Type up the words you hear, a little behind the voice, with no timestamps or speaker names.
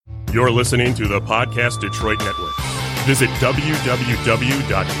You're listening to the Podcast Detroit Network. Visit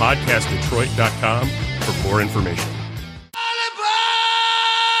www.podcastdetroit.com for more information.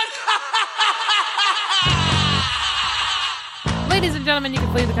 Ladies and gentlemen, you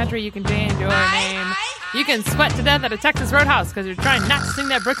can flee the country, you can change your name. You can sweat to death at a Texas roadhouse because you're trying not to sing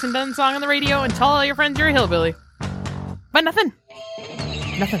that Brooks and Dunn song on the radio and tell all your friends you're a hillbilly. But nothing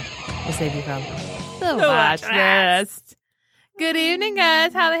will save you from the watch list. Good evening,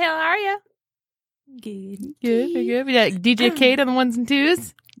 guys. How the hell are you? Good. We got DJ Kate on the ones and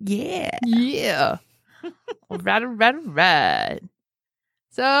twos. Yeah. Yeah. All right.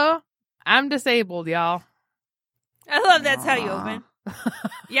 So, I'm disabled, y'all. I love that's how you open.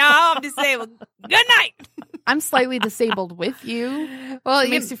 Y'all, I'm disabled. Good night. I'm slightly disabled with you. Well, It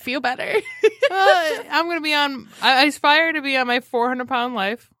makes you feel better. well, I'm going to be on, I aspire to be on my 400-pound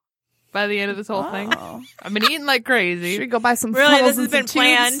life by the end of this whole thing. I've been eating like crazy. Should we go buy some Really, funnels this has and been some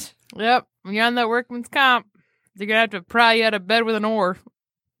planned. tubes? Yep. When you're on that workman's comp, they're going to have to pry you out of bed with an oar.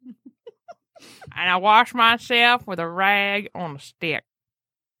 And I wash myself with a rag on a stick.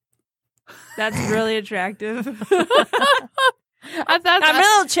 That's really attractive. I thought I'm a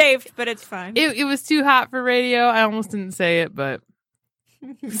little chafed, but it's fine. it was too hot for radio. I almost didn't say it, but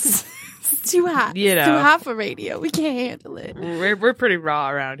It's too hot. You It's too know. hot for radio. We can't handle it. we're pretty raw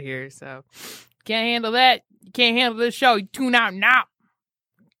around here, so can't handle that. You can't handle this show. You tune out now,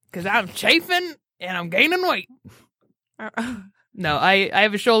 because I'm chafing and I'm gaining weight. No, I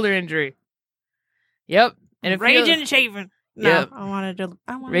have a shoulder injury. Yep, and it Raging feels- and shaving. No, Yep. I wanted to.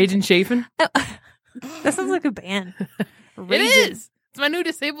 Raging chafing. That sounds like a band. It is. It's my new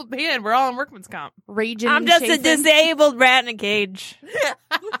disabled band. We're all on workman's comp. Raging. I'm and just a chafing. disabled rat in a cage.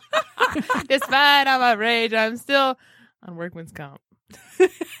 Despite all my rage, I'm still on workman's comp.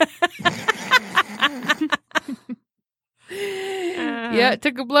 Yeah, it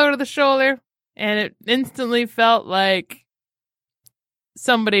took a blow to the shoulder, and it instantly felt like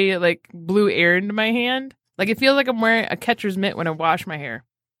somebody like blew air into my hand. Like it feels like I'm wearing a catcher's mitt when I wash my hair.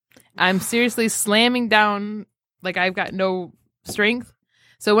 I'm seriously slamming down like I've got no strength.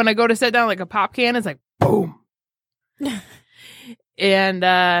 So when I go to set down like a pop can, it's like boom. And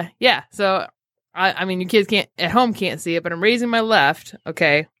yeah, so I mean, you kids can't see it, but I'm raising my left.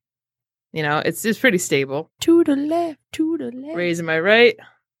 Okay, you know it's pretty stable. To the left. To the left. Raising my right.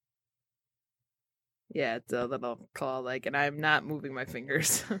 Yeah, it's a little claw-like, and I'm not moving my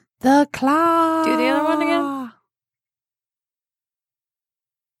fingers. The claw. Do the other one again.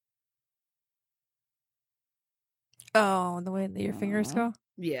 Oh, the way that your fingers go.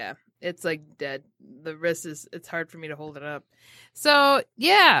 Yeah, it's like dead. The wrist it's hard for me to hold it up. So,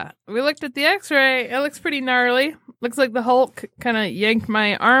 yeah, we looked at the x-ray. It looks pretty gnarly. Looks like the Hulk kind of yanked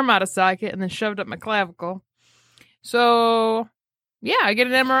my arm out of socket and then shoved up my clavicle. So, yeah, I get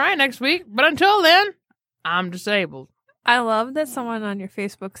an MRI next week. But until then, I'm disabled. I love that someone on your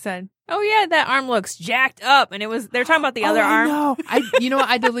Facebook said, "Oh yeah, that arm looks jacked up," and they're taling about the other arm. No.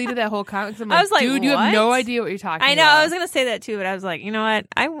 I deleted that whole comment. 'Cause I'm like, I was like, dude, you have no what? idea what you're talking I know. about. I was gonna say that too, but I was like, you know what?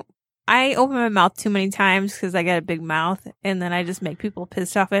 I open my mouth too many times because I got a big mouth, and then I just make people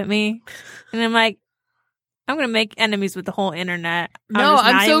pissed off at me, and I'm like, I'm gonna make enemies with the whole internet. No, just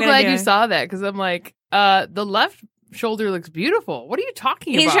I'm not so even gonna glad do you it. saw that because I'm like, the left shoulder looks beautiful. What are you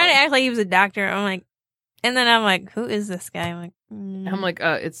talking He's about? trying to act like he was a doctor. I'm like, and then I'm like, who is this guy? I'm like,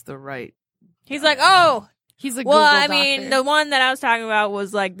 it's the right. he's like, oh. He's a Well, Google I mean, doctor. the one that I was talking about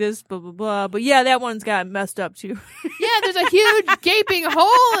was like this, blah, blah, blah. But yeah, that one's got messed up too. Yeah, there's a huge gaping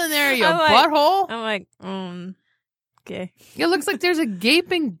hole in there, you I'm like- butthole. I'm like, okay. It looks like there's a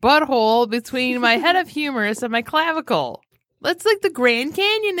gaping butthole between my head of humerus and my clavicle. That's like the Grand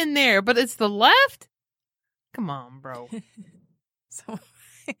Canyon in there, but it's the left? Come on, bro. So,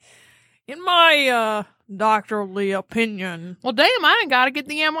 in my doctorly opinion, Well, damn, I ain't got to get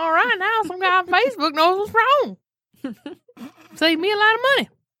the MRI now. Some guy on Facebook knows what's wrong. Save me a lot of money.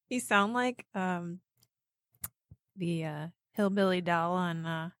 you sound like the hillbilly doll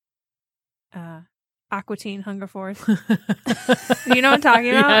on Aqua Teen Hunger Force. You know what I'm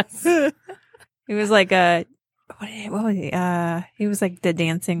talking about? Yes. He was like what was he? He was like the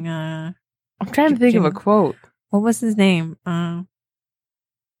dancing. I'm trying to think of a quote. What was his name?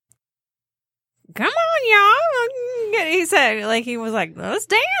 Come on, y'all! He said, like, he was like, let's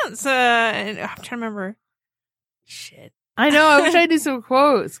dance. And I'm trying to remember. Shit. I know. I wish I knew some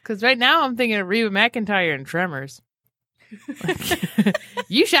quotes because right now I'm thinking of Reba McEntire and Tremors. Like,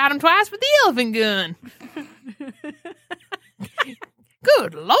 you shot him twice with the elephant gun.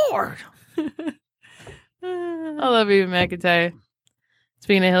 Good Lord. I love Reba McEntire.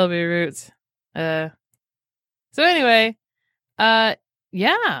 Speaking of hillbilly roots. So anyway,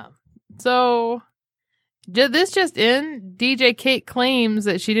 yeah. So, this just in, DJ Kate claims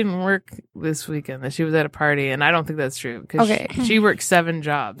that she didn't work this weekend, that she was at a party, and I don't think that's true, because Okay. she worked 7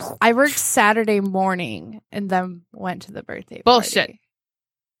 jobs. I worked Saturday morning and then went to the birthday Bullshit. party.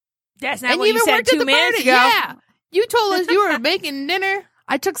 That's not And what you you even said worked at 2 the minutes party. ago. Yeah. You told us you were making dinner.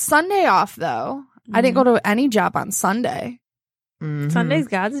 I took Sunday off, though. I didn't go to any job on Sunday. Mhm. Sunday's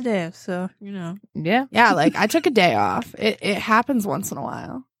God's day, so, you know. Yeah. Yeah, like, I took a day off. It happens once in a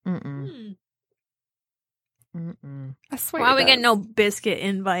while. Mm-mm. Mm-mm. I swear Why it we get does. no biscuit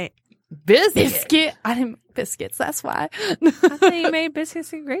invite? biscuit? I didn't biscuits, that's why. I thought you made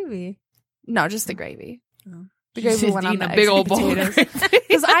biscuits and gravy. No, just the gravy. Oh. The gravy Just went on eating the a big eggs and old bowl of potatoes. gravy.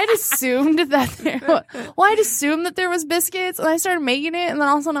 Because I'd assumed that I'd assumed that there was biscuits, and I started making it, and then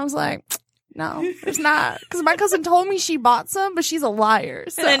all of a sudden I was like, no, there's not. Because my cousin told me she bought some, but she's a liar.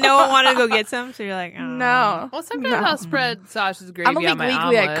 So. And then no one wanted to go get some, so you're like, oh. No. Well, sometimes No. I'll spread sausage gravy I don't on think my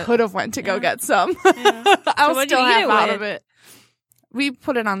legally omelet. I could have went to go Yeah. get some. Yeah. I So was what'd you still eat half it out with? of it. We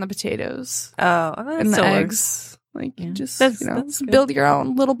put it on the potatoes Oh, and the still works. eggs. Like, Yeah. you just, That's good. build your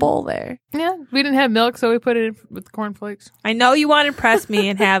own little bowl there. Yeah, we didn't have milk, so we put it in with cornflakes. I know you want to impress me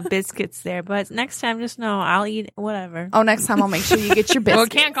and have biscuits there, but next time just know I'll eat whatever. Oh, next time I'll make sure you get your Well,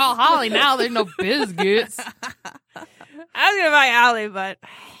 biscuits. can't call Holly now. There's no biscuits. I was gonna buy Ollie, but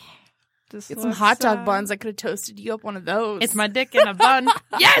just Get some looks, hot dog buns. I could have toasted you up one of those. It's my dick in a bun.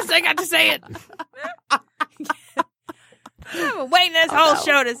 Yes, I got to say it. I've been waiting this whole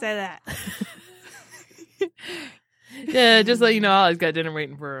show to say that. Yeah, just let you know, Holly's got dinner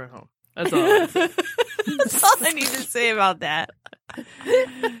waiting for her at home. That's all. That's all I need to say about that.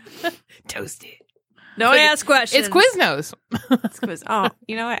 Toasted. Don't ask questions. It's Quiznos. It's Quiz. Oh,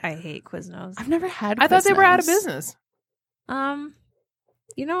 you know what? I hate Quiznos. I've never had. I thought they were out of Quiznos. business.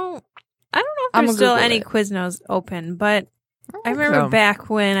 You know, I don't know if I'm there's gonna still Google any it. Quiznos open, but I remember So. back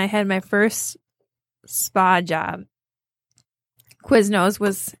when I had my first spa job. Quiznos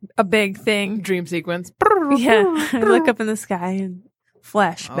was a big thing. Dream sequence. Yeah, I look up in the sky and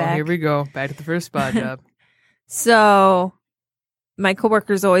flashback. Oh, here we go. Back to the first spa job. So my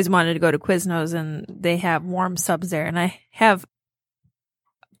coworkers always wanted to go to Quiznos, and they have warm subs there, and I have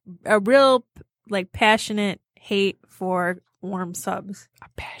a real passionate hate for warm subs. A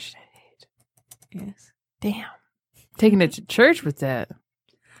passionate hate. Yes. Damn. Taking it to church with that.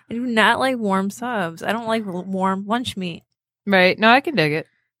 I do not like warm subs. I don't like warm lunch meat. Right. No, I can dig it.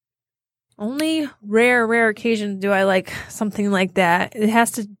 Only rare occasions do I like something like that. It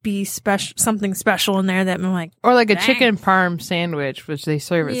has to be special, something special in there that I'm like, Or like a Dang. chicken parm sandwich, which they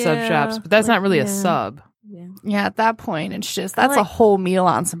serve at sub Yeah, shops, but that's like, not really a yeah. sub. yeah. Yeah, at that point, it's just I that's a like- whole meal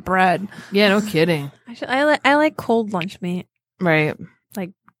on some bread. Yeah, no kidding. I like cold lunch meat, Right.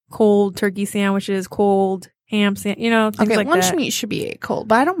 cold turkey sandwiches, cold ham things Okay, like lunch that. meat should be ate cold,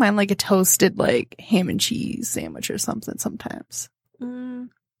 but I don't mind like a toasted like ham and cheese sandwich or something. Sometimes Mm,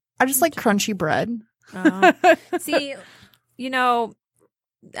 I just like crunchy bread. oh. See,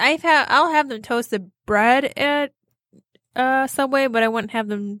 I'll have them toast the bread at Subway, but I wouldn't have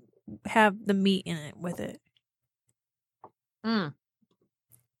them have the meat in it with it. Mm.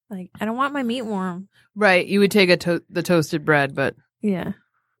 Like, I don't want my meat warm. Right. You would take the toasted bread, but Yeah.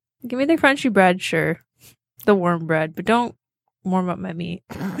 Give me the crunchy bread, sure. The warm bread, but don't warm up my meat.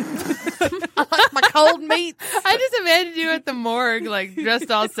 I like my cold meat. I just imagine you at the morgue, like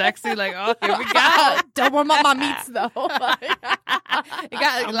dressed all sexy, like, oh, here we go. Don't warm up my meats though. You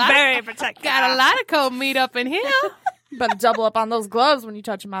got a lot, Very protective. got a lot of cold meat up in here. Better double up on those gloves when you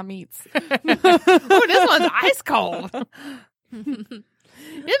touch my meats. Oh, this one's ice cold.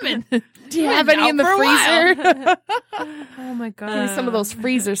 It's been- Do you it's have been any in the out for a while. freezer? Oh my god. Give me some of those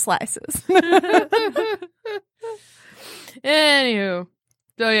freezer slices. Anywho,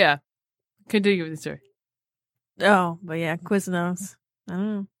 so yeah, continue with the story. Oh, but yeah, Quiznos. I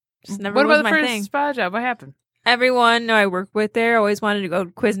don't know. Just never What was about the my first thing. spa job? What happened? Everyone I worked with there always wanted to go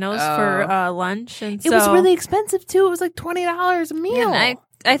to Quiznos Oh. for lunch, and It was really expensive too. It was like $20 a meal. And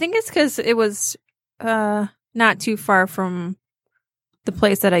I think it's because it was not too far from the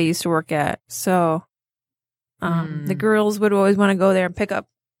place that I used to work at. So the girls would always want to go there and pick up,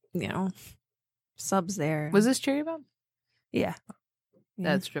 subs there. Was this Cherry Bomb? Yeah.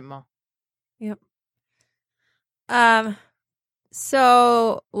 That's strip mall.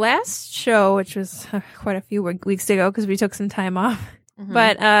 So last show, which was quite a few weeks ago because we took some time off,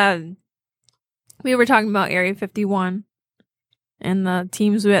 but we were talking about Area 51 and the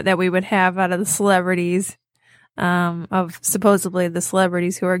teams that we would have out of the celebrities, of supposedly the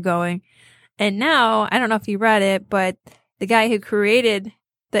celebrities who are going. And now, I don't know if you read it, but the guy who created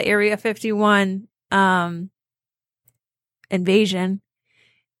the Area 51 invasion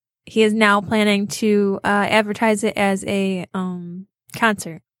he is now planning to advertise it as a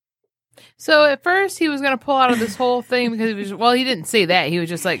concert. So at first he was going to pull out of this whole thing because he didn't say that. He was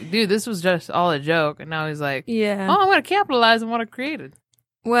just like, dude, this was just all a joke. And now he's like, Yeah. oh, I'm going to capitalize on what I created.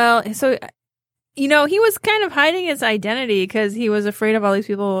 Well, so, he was kind of hiding his identity because he was afraid of all these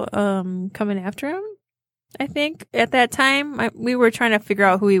people coming after him. I think at that time we were trying to figure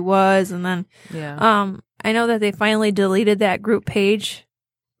out who he was. And then I know that they finally deleted that group page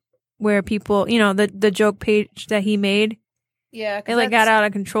where people, the joke page that he made. Yeah. It got out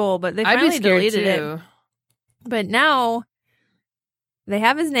of control, but they finally deleted it. But now they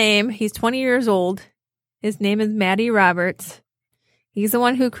have his name. He's 20 years old. His name is Matty Roberts. He's the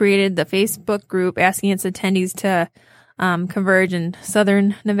one who created the Facebook group asking its attendees to converge in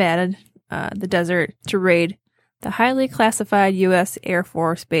southern Nevada, the desert, to raid the highly classified U.S. Air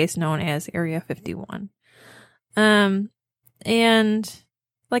Force base known as Area 51. And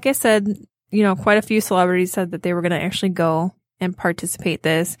like I said, quite a few celebrities said that they were going to actually go and participate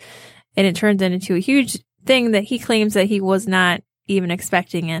this. And it turned into a huge thing that he claims that he was not even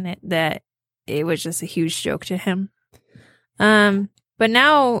expecting in it, that it was just a huge joke to him. But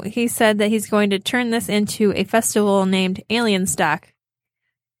now he said that he's going to turn this into a festival named Alien Stock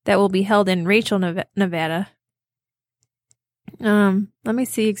that will be held in Rachel, Nevada. Let me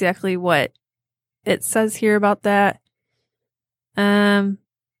see exactly what it says here about that.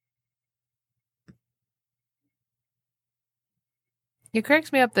 It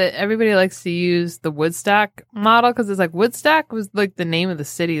cracks me up that everybody likes to use the Woodstock model because it's like Woodstock was like the name of the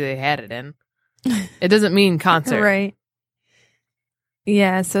city they had it in. It doesn't mean concert. Right.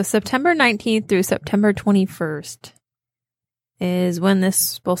 Yeah, so September 19th through September 21st is when this is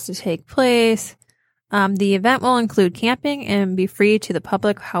supposed to take place. The event will include camping and be free to the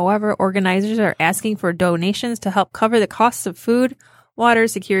public. However, organizers are asking for donations to help cover the costs of food, water,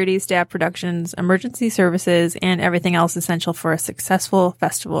 security, staff productions, emergency services, and everything else essential for a successful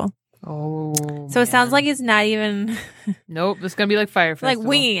festival. Oh, so it sounds like it's not even... Nope, it's going to be like Fire Festival. Like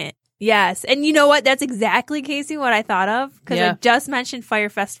winging it. Yes. And you know what? That's exactly, Casey, what I thought of. Because I just mentioned Fire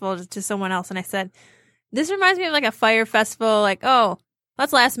Festival to someone else, and I said, this reminds me of like a Fire Festival, like, oh,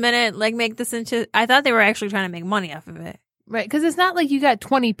 let's last minute, like make this into... I thought they were actually trying to make money off of it. Right, because it's not like you got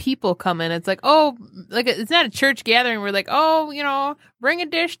 20 people coming. It's like, oh, like it's not a church gathering. We're like, oh, bring a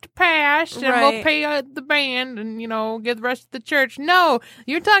dish to pass and we'll pay the band and, get the rest of the church. No,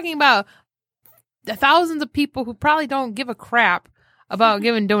 you're talking about the thousands of people who probably don't give a crap about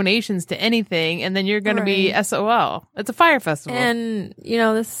giving donations to anything, and then you're going to be SOL. It's a fire festival. And,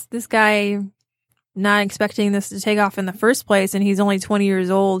 this guy not expecting this to take off in the first place, and he's only 20 years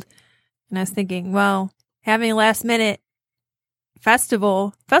old. And I was thinking, well, having a last minute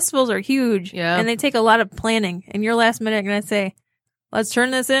festivals are huge, and they take a lot of planning, and you're last minute going to say, let's turn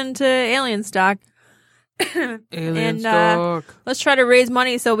this into Alien Stock. Stock. Let's try to raise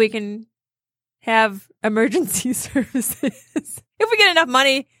money so we can have emergency services. If we get enough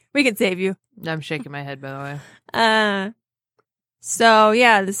money, we can save you. I'm shaking my head, by the way. So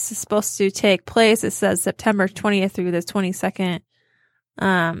yeah, this is supposed to take place. It says September 20th through the 22nd.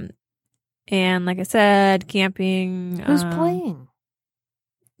 And like I said, camping. Who's playing?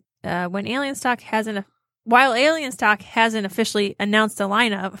 While Alien Stock hasn't officially announced a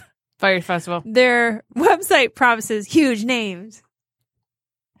lineup, Fire Festival, their website promises huge names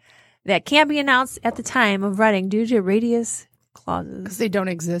that can't be announced at the time of writing due to radius clauses. Because they don't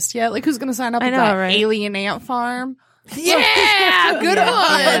exist yet. Like, who's going to sign up with that alien ant farm? Yeah, good one.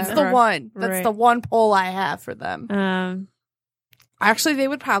 That's the one. That's the one poll I have for them. Actually, they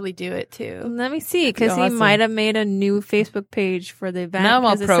would probably do it too. Let me see, because he might have made a new Facebook page for the event. Now I'm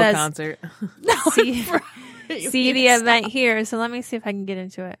all pro concert. See the event here. So let me see if I can get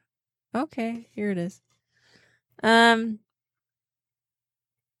into it. Okay, here it is.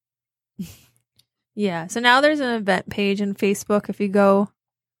 Yeah, so now there's an event page in Facebook. If you go,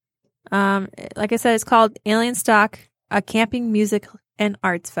 like I said, it's called Alien Stock, a camping, music, and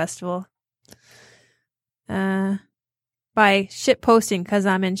arts festival. By shit posting because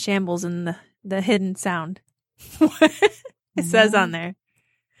I'm in shambles in the hidden sound. It says on there.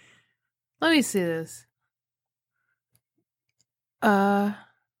 Let me see this.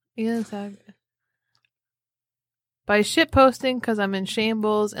 Alien Stock. By shit posting because I'm in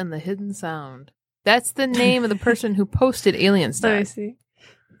shambles and the hidden sound. That's the name of the person who posted Alien Stock. Let me see.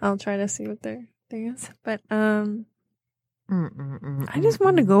 I'll try to see what their thing is. But I just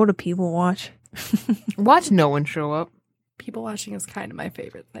want to go to People Watch. Watch no one show up. People watching is kind of my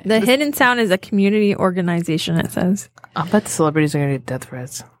favorite thing. The Hidden Sound is a community organization, it says. I bet the celebrities are going to get death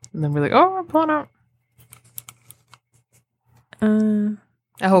threats. And then we're like, oh, we're pulling out.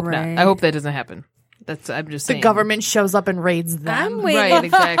 I hope Right. not. I hope that doesn't happen. I'm just The saying. government shows up and raids them. I'm waiting. Right,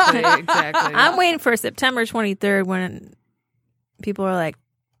 exactly. I'm waiting for September 23rd when people are like,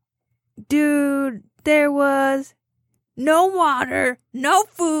 dude, there was no water, no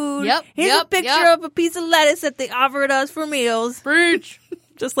food. Yep, Here's a yep, picture yep. of a piece of lettuce that they offered us for meals. Preach.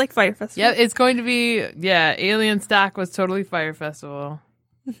 Just like Fire Festival. Yep, it's going to be, Alien Stock was totally Fire Festival.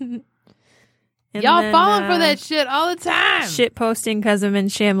 And Y'all then, falling for that shit all the time. shit posting because I'm in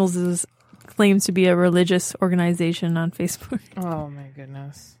Shambles' claims to be a religious organization on Facebook. Oh my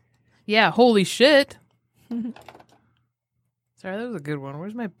goodness. Yeah, holy shit. Sorry, that was a good one.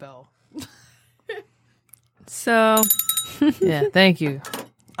 Where's my bell? So Yeah, thank you.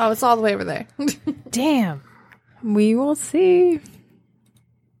 Oh, it's all the way over there. Damn. we will see.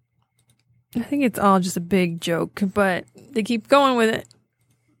 I think it's all just a big joke, but they keep going with it.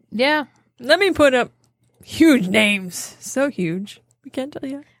 Yeah. Let me put up huge names. So huge. We can't tell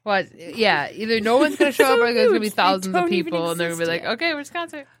you. What? Yeah, either no one's going to show up or there's going to be huge. They thousands of don't even people and they're going to be like, exist okay, where's the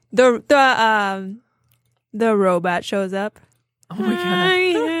concert? The robot shows up. Oh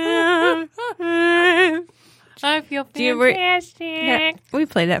my God. I feel Do you re- fantastic. Yeah, we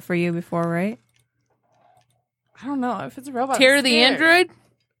played that for you before, right? I don't know if it's a robot. Terror I'm the scared. Android?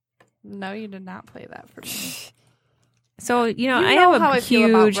 No, you did not play that for me. So, You I know have how a I feel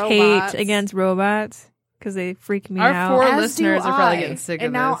about huge hate robots. against robots because they freak me Our out. four As listeners do are probably I. getting sick and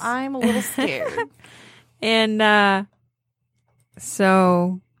of now this. I'm a little scared. And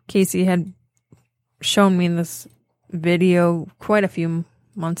so Casey had shown me this video quite a few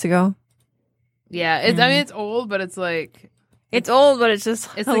months ago. Yeah, it's, I mean, it's old, but it's like, It's old, but it's just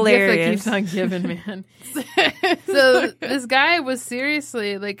it's hilarious. the gift that keeps on giving, man. So this guy was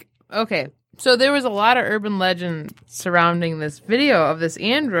seriously like, okay, so there was a lot of urban legend surrounding this video of this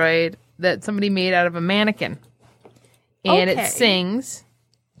android that somebody made out of a mannequin. And Okay. it sings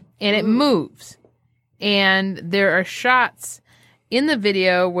and it moves. And there are shots in the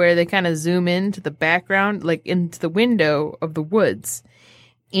video where they kind of zoom into the background, like into the window of the woods.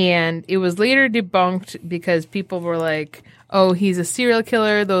 And it was later debunked because people were like, oh, he's a serial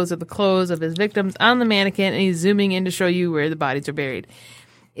killer. Those are the clothes of his victims on the mannequin, and he's zooming in to show you where the bodies are buried.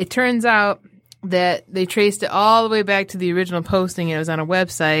 It turns out that they traced it all the way back to the original posting, and it was on a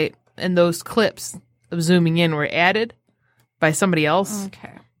website, and those clips of zooming in were added by somebody else.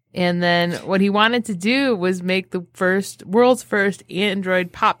 Okay. And then what he wanted to do was make the world's first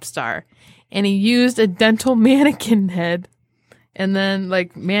Android pop star. And he used a dental mannequin head and then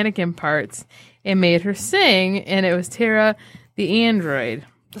like mannequin parts and made her sing. And it was Tara the android.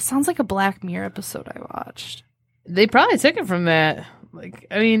 This sounds like a Black Mirror episode I watched. They probably took it from that. Like,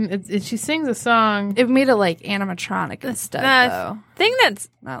 I mean, she sings a song. It made it like animatronic instead, though. Thing that's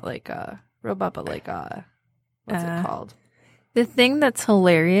Not like a robot, but like a what's it called? the thing that's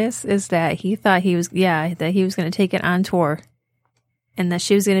hilarious is that he thought he was going to take it on tour, and that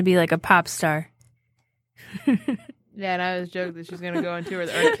she was going to be like a pop star. Yeah, and I was joking that she's going to go on tour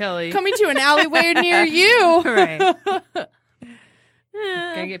with R. Kelly. Coming to an alleyway near you. Right.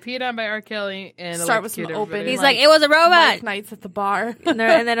 Gonna get peed on by R. Kelly and Start with some electrocute open- everybody. He's like, it was a robot, Mike nights at the bar. and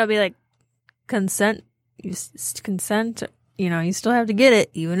then it'll be like, consent. Consent. You still have to get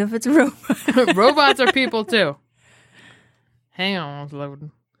it, even if it's a robot. Robots are people too. Hang on, it's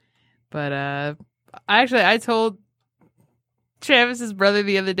loading. But I told Travis's brother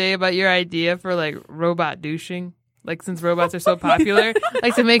the other day about your idea for like robot douching. Like since robots are so popular,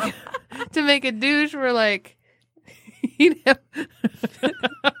 like to make a douche where like you'd have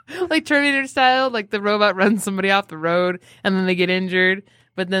like Terminator style, like the robot runs somebody off the road and then they get injured,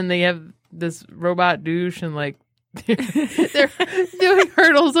 but then they have this robot douche and like they're doing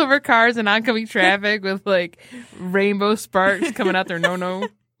hurdles over cars and oncoming traffic with like rainbow sparks coming out their no.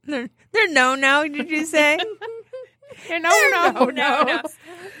 They're no. Did you say? They're no.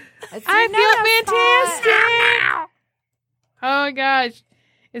 I feel fantastic. Oh my gosh.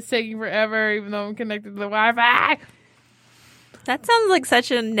 It's taking forever even though I'm connected to the Wi-Fi. That sounds like such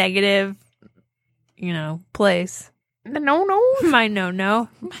a negative, place. The no. My no.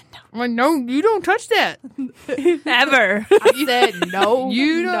 Well, no, you don't touch that. Ever. I said no.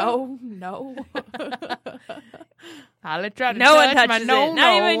 You no. I tried to No one touch my touches no, it.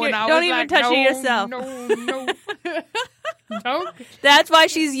 Not even and you- I don't was even like, touch it no, yourself. No. Don't. That's why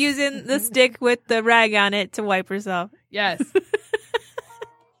she's using the stick with the rag on it to wipe herself. Yes.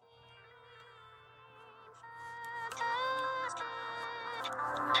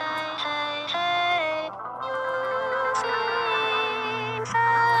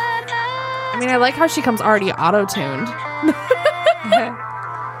 I mean, I like how she comes already auto-tuned.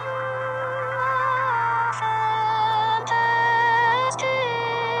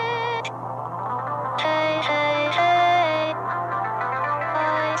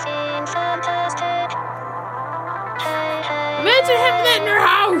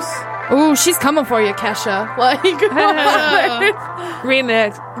 Ooh, she's coming for you, Kesha. Like,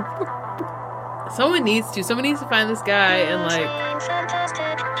 Remix. Someone needs to find this guy and like.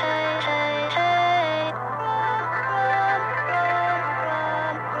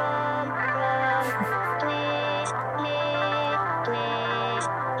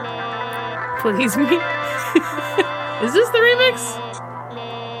 Please me. Is this the remix?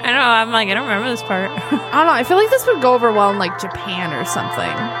 I know. I'm like, I don't remember this part. I don't know. I feel like this would go over well in like Japan or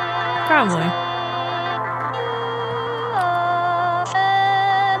something. Probably.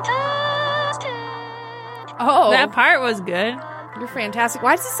 Oh, That part was good. you're fantastic.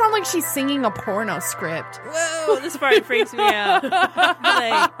 Why does it sound like she's singing a porno script? Whoa, this part freaks me out.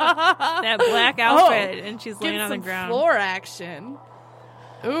 Like that black outfit, and she's laying Get on the some ground. floor action.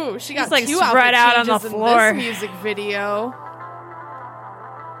 Ooh, she got like two spread outfit out on the changes floor. in this music video.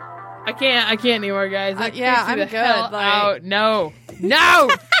 I can't anymore, guys. That Yeah, freaks me I'm the good, hell like- out. No.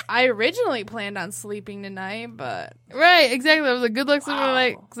 I originally planned on sleeping tonight, but Right, exactly. That was a good look. Something Wow.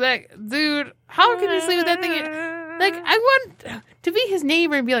 like, Zach, dude, how can you sleep with that thing? Like, I want to be his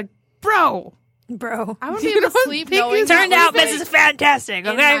neighbor and be like, bro. Bro. I would You be able to don't sleep think knowing you that Turned was out like this is fantastic,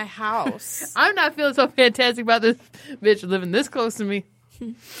 in okay? my house. I'm not feeling so fantastic about this bitch living this close to me.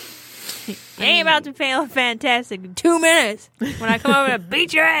 You ain't about to feel fantastic in 2 minutes when I come over to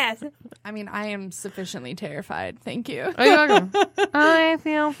beat your ass. I mean, I am sufficiently terrified. Thank you. Oh, you're welcome. I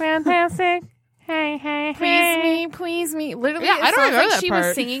feel fantastic. Hey, hey, Please me. Literally, Yeah, it I don't sounds remember like that she part.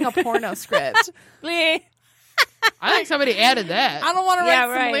 was singing a porno script. hey. I think somebody added that. I don't want to Yeah, write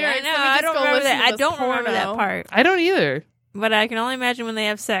some right. lyrics. I know. Let me I just don't go remember listen that. to I this don't remember that porno. part. I don't either. But I can only imagine when they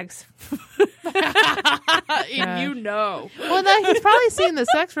have sex. And you know. Well, then he's probably seen the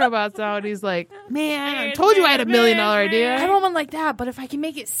sex robots out. And he's like, man, I told you I had $1 million I idea. want one like that, but if I can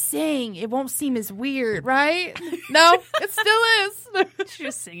make it sing, it won't seem as weird, right? No, it still is. She's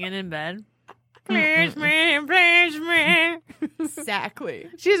just singing in bed. Please me, please me. Exactly.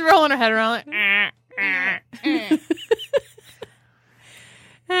 She's rolling her head around like,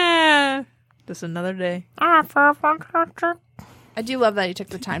 Just another day. I do love that he took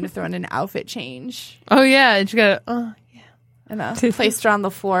the time to throw in an outfit change oh yeah, and she got and placed her on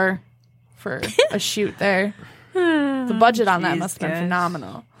the floor for a shoot there. The budget on that must have been Jesus.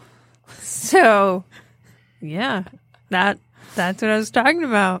 phenomenal. So, yeah, that's what I was talking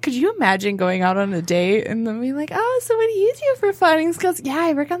about. Could you imagine going out on a date and then being like, oh, so what do you do for fun? And he goes, yeah,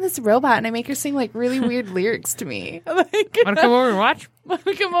 I work on this robot and I make her sing like really weird lyrics to me. Like, want to come over and watch? want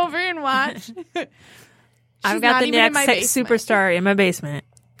to come over and watch? I've She's got not the even in next my sex basement. superstar in my basement.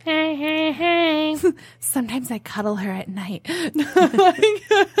 Hey, hey, hey. Sometimes I cuddle her at night.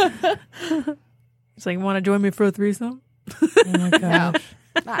 It's like, want to join me for a threesome? No,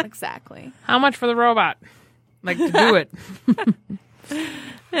 not exactly. How much for the robot? Like to do it.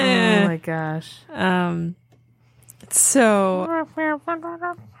 Oh my gosh. So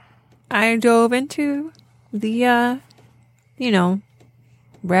I dove into the,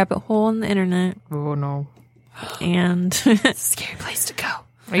 rabbit hole in the internet, Oh no. and It's a scary place to go.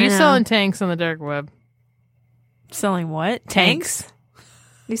 Are you know. selling tanks on the dark web? selling what? Tanks?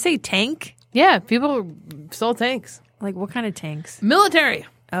 You say tank? Yeah, people sell tanks. Like what kind of tanks? Military.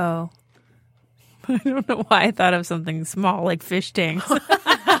 Oh. I don't know why I thought of something small like fish tanks. Are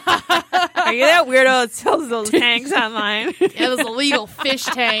you that weirdo that sells those tanks online? Yeah, those illegal fish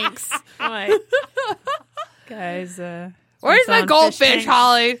tanks. I'm like, guys, Where's my selling fish goldfish, tanks.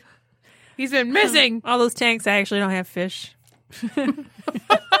 Holly? He's been missing. all those tanks actually don't have fish.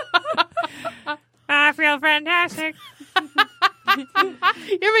 I feel fantastic.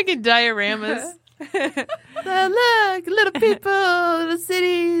 You're making dioramas. Look, little people, little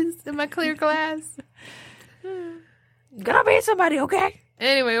cities in my clear glass. Gonna be somebody, okay?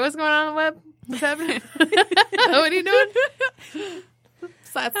 Anyway, what's going on the web? What's happening? What are you doing?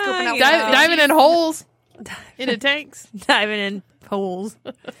 Besides scoping out Yeah. Diving in holes into tanks. Diving in holes.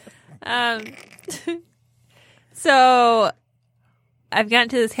 So I've gotten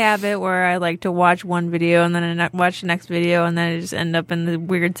to this habit where I like to watch one video and then I watch the next video and then I just end up in the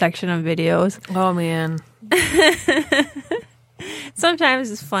weird section of videos. Oh man. Sometimes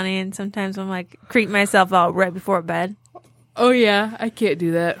it's funny and sometimes I'm like creep myself out right before bed. Oh yeah, I can't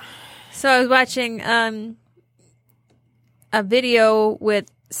do that. So I was watching a video with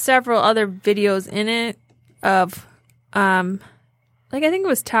several other videos in it of I think it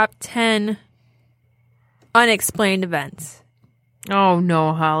was top 10 unexplained events. Oh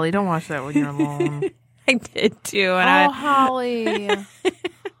no, Holly, don't watch that when you're alone. I did too. And Holly.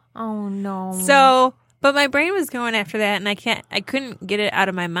 Oh no. so but my brain was going after that and I couldn't get it out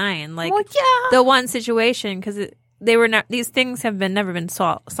of my mind. Like well, yeah. the one situation because these things have never been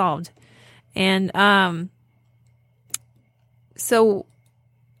solved. And so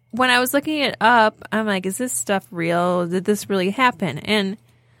when I was looking it up, I'm like, is this stuff real? Did this really happen? And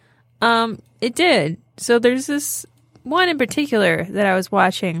it did. So there's this one in particular that I was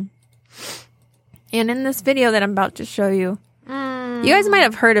watching. And in this video that I'm about to show you, you guys might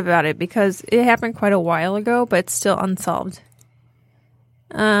have heard about it because it happened quite a while ago, but it's still unsolved.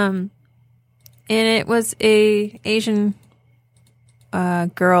 And it was a Asian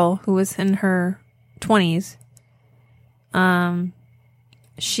girl who was in her 20s.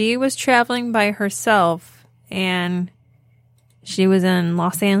 She was traveling by herself, and she was in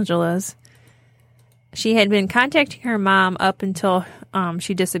Los Angeles. She had been contacting her mom up until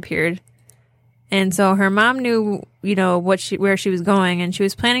she disappeared. And so her mom knew, where she was going, and she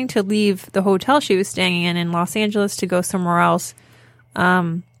was planning to leave the hotel she was staying in Los Angeles to go somewhere else.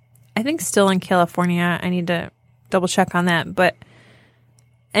 I think still in California. I need to double check on that. But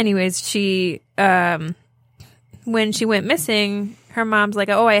anyways, she, when she went missing, her mom's like,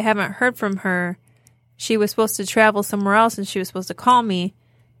 oh, I haven't heard from her. She was supposed to travel somewhere else, and she was supposed to call me.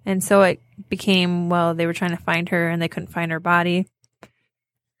 And so it became, well, they were trying to find her, and they couldn't find her body.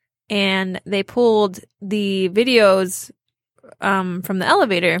 And they pulled the videos from the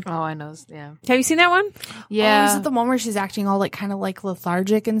elevator. Oh, I know. Yeah. Have you seen that one? Yeah. Oh, is it the one where she's acting all like kind of like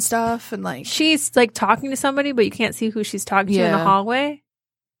lethargic and stuff, and like She's like talking to somebody, but you can't see who she's talking to in the Yeah. hallway.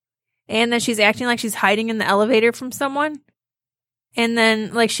 And then she's acting like she's hiding in the elevator from someone. And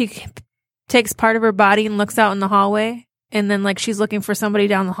then like she takes part of her body and looks out in the hallway. And then like she's looking for somebody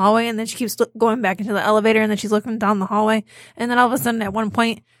down the hallway. And then she keeps going back into the elevator. And then she's looking down the hallway. And then all of a sudden at one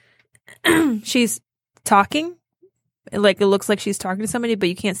point, she's talking. Like it looks like she's talking to somebody, but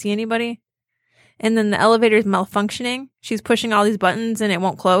you can't see anybody. And then the elevator is malfunctioning. She's pushing all these buttons and it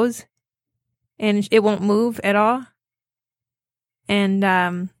won't close. And it won't move at all.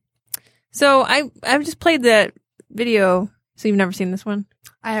 And so I've just played that video. So you've never seen this one?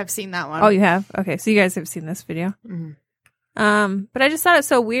 I have seen that one. Oh, you have? Okay, so you guys have seen this video. Mhm. But I just thought it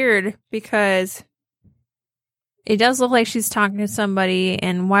so weird because it does look like she's talking to somebody,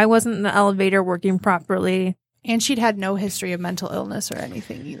 and why wasn't the elevator working properly? And she'd had no history of mental illness or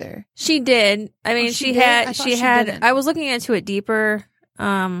anything either. She did. I mean, she she did? had. I thought She she had. didn't. I was looking into it deeper,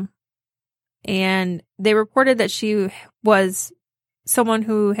 and they reported that she was someone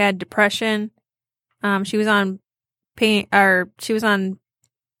who had depression. She was on she was on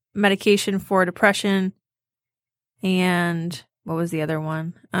medication for depression, and what was the other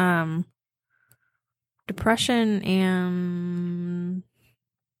one? Depression, and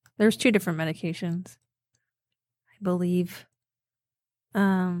there's 2 different medications, I believe.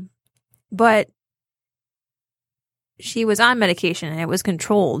 But she was on medication and it was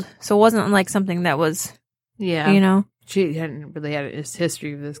controlled, so it wasn't like something that was, Yeah. She hadn't really had a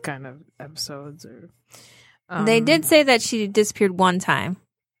history of this kind of episodes. Or They did say that she disappeared one time,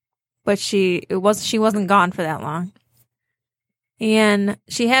 but she wasn't gone for that long. And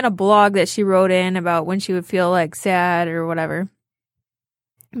she had a blog that she wrote in about when she would feel like sad or whatever.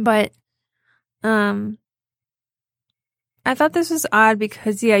 But I thought this was odd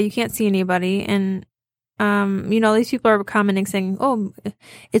because you can't see anybody, and these people are commenting saying, "Oh,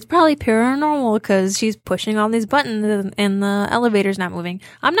 it's probably paranormal because she's pushing all these buttons and the elevator's not moving."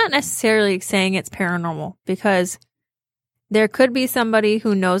 I'm not necessarily saying it's paranormal because there could be somebody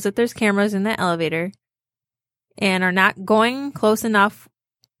who knows that there's cameras in the elevator and are not going close enough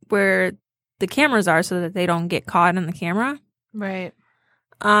where the cameras are so that they don't get caught in the camera. Right.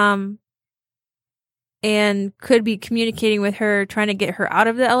 And could be communicating with her, trying to get her out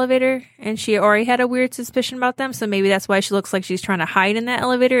of the elevator. And she already had a weird suspicion about them. So maybe that's why she looks like she's trying to hide in that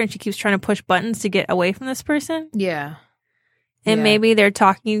elevator and she keeps trying to push buttons to get away from this person. Yeah. And Yeah. maybe they're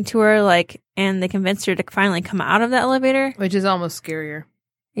talking to her and they convinced her to finally come out of the elevator. Which is almost scarier.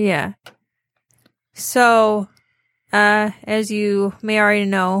 Yeah. So, as you may already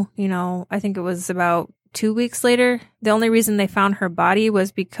know, I think it was about 2 weeks later. The only reason they found her body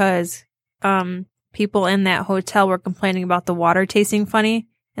was because, people in that hotel were complaining about the water tasting funny.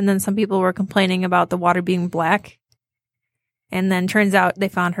 And then some people were complaining about the water being black. And then turns out they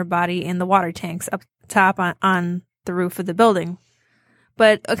found her body in the water tanks up top on the roof of the building.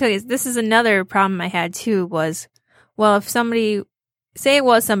 But, okay, this is another problem I had too was, well, if somebody, say it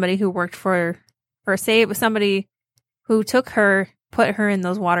was somebody who worked for, or say it was somebody who took her, put her in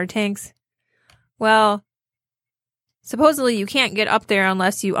those water tanks. Well, supposedly you can't get up there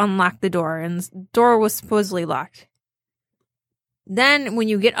unless you unlock the door, and the door was supposedly locked. Then when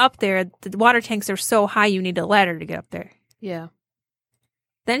you get up there, the water tanks are so high you need a ladder to get up there. Yeah.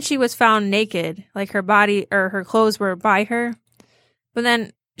 Then she was found naked, like her body or her clothes were by her. But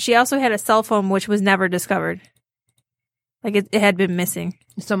then she also had a cell phone which was never discovered. Like it had been missing.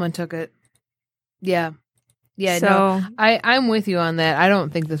 Someone took it. Yeah. Yeah, So- no. I'm with you on that. I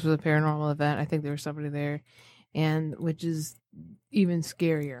don't think this was a paranormal event. I think there was somebody there, and which is even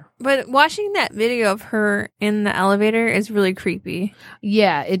scarier. But watching that video of her in the elevator is really creepy.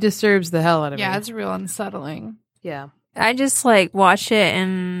 Yeah, it disturbs the hell out of me. Yeah, it's real unsettling. Yeah. I just like watched it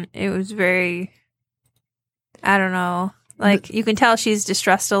and it was very, I don't know. Like you can tell she's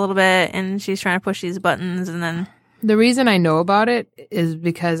distressed a little bit and she's trying to push these buttons and then The reason I know about it is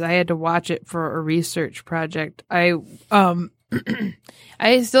because I had to watch it for a research project. I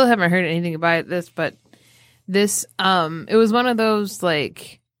I still haven't heard anything about this, but this it was one of those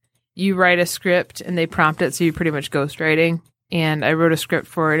like you write a script and they prompt it, so you pretty much ghostwriting. And I wrote a script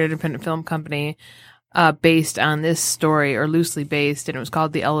for an independent film company based on this story, or loosely based, and it was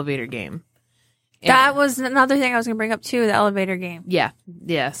called The Elevator Game. that was another thing I was going to bring up too, the elevator game.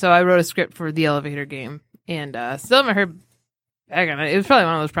 Yeah. So I wrote a script for The Elevator Game, and still haven't heard back on it. It was probably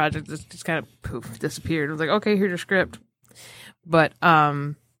one of those projects that just kind of poof disappeared. I was like, okay, here's your script. But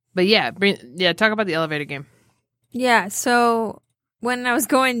yeah, talk about The Elevator Game. Yeah, so when I was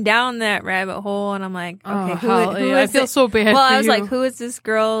going down that rabbit hole and I'm like, okay, who I is feel it? so bad. Well, for I was you. like, who is this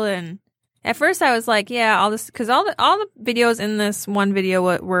girl? And at first I was like, yeah, all this, because all the videos in this one video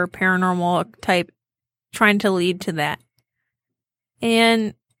were paranormal type, trying to lead to that.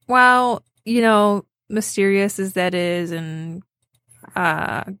 And while, you know, mysterious as that is and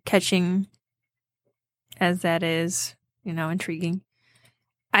catching as that is, you know, intriguing,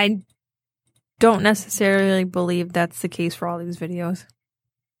 I don't necessarily believe that's the case for all these videos.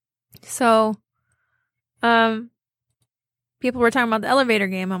 So, people were talking about the elevator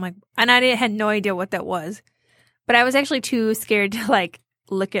game. I'm like, and I had no idea what that was, but I was actually too scared to like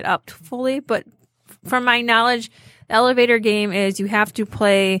look it up fully. But from my knowledge, the elevator game is you have to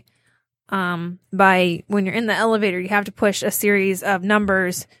play, by when you're in the elevator, you have to push a series of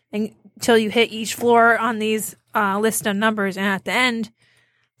numbers until you hit each floor on these, list of numbers. And at the end,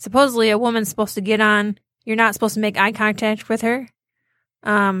 supposedly a woman's supposed to get on. You're not supposed to make eye contact with her.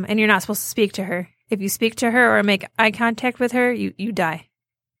 And you're not supposed to speak to her. If you speak to her or make eye contact with her, you die.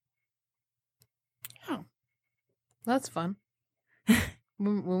 Oh, that's fun.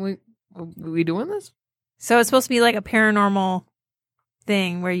 when we doing this? So it's supposed to be like a paranormal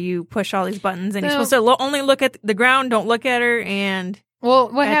thing where you push all these buttons and No. you're supposed to only look at the ground, don't look at her, and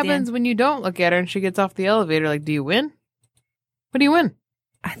Well, what At the happens end. when you don't look at her and she gets off the elevator? Like, do you win? What do you win?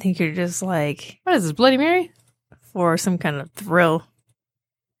 I think you're just like What is this, Bloody Mary? for some kind of thrill.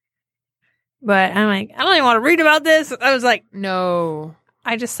 But I'm like, I don't even want to read about this. I was like, No.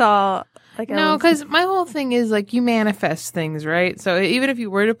 I just saw like No, because my whole thing is like you manifest things, right? So even if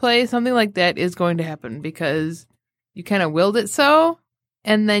you were to play, something like that is going to happen because you kind of willed it so,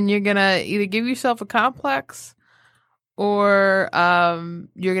 and then you're gonna either give yourself a complex, or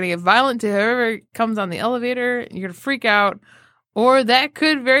you're gonna get violent to whoever comes on the elevator. You're gonna freak out, or that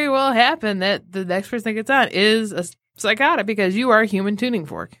could very well happen that the next person that gets on is a psychotic because you are a human tuning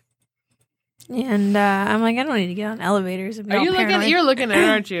fork. And I'm like, I don't need to get on elevators. And be Are all you looking? paranoid. You're looking at it,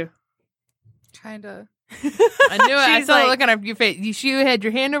 aren't you? Kind of. I knew it. I She's saw like- it looking at your face. You had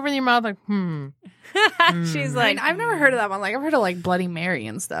your hand over your mouth, like, She's I like, mean, I've never heard of that one. Like, I've heard of like Bloody Mary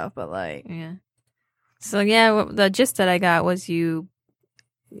and stuff, but like, yeah. So yeah, the gist that I got was you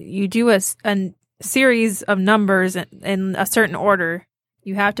do a series of numbers in a certain order.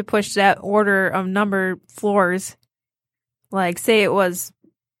 You have to push that order of number floors. Like, say it was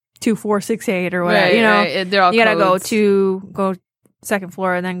 2, 4, 6, 8 or whatever. right, You know, right. They're all you gotta codes. go second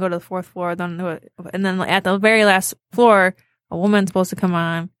floor, and then go to the fourth floor, and then at the very last floor, a woman's supposed to come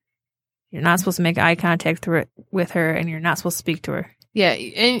on. You're not supposed to make eye contact with her, and you're not supposed to speak to her. Yeah,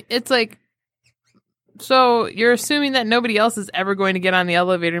 and it's like, so you're assuming that nobody else is ever going to get on the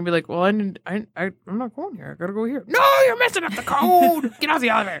elevator and be like, well, I'm not going here. I gotta go here. No, you're messing up the code. Get off the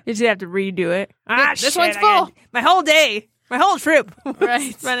elevator. You just have to redo it. This Shit, one's I got- full. My whole day, my whole trip, was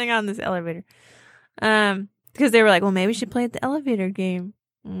Right. running on this elevator. Because they were like, well, maybe we should play the elevator game.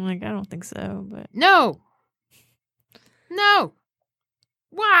 I'm like, I don't think so, but No.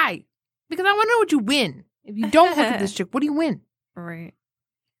 Why? Because I want to know what you win. If you don't look at this chick, what do you win? right.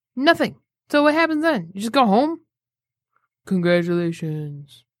 Nothing. So what happens then? You just go home?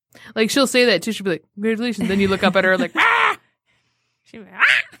 Congratulations. Like, she'll say that too. She'll be like, congratulations. Then you look up at her like, ah! She went,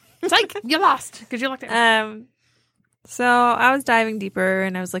 ah! It's like, you lost because you looked at her. So I was diving deeper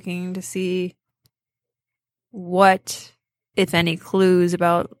and I was looking to see what, if any, clues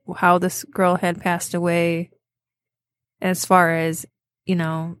about how this girl had passed away. As far as, you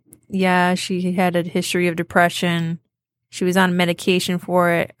know, yeah, she had a history of depression. she was on medication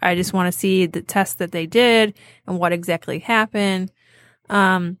for it. I just want to see the test that they did and what exactly happened.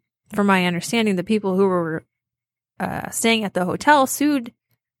 From my understanding, the people who were staying at the hotel sued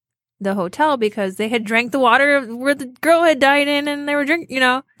the hotel because they had drank the water where the girl had died in, and they were drinking,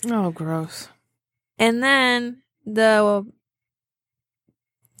 Oh, gross. And then the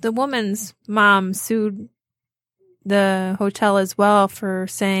woman's mom sued the hotel as well for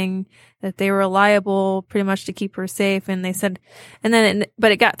saying that they were liable pretty much to keep her safe. And they said,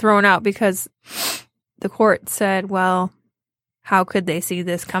 but it got thrown out because the court said, well, how could they see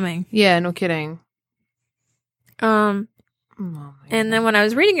this coming? Yeah, no kidding. And then when I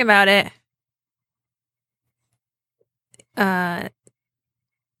was reading about it,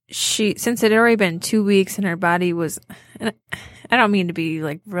 since it had already been 2 weeks and her body was, and I don't mean to be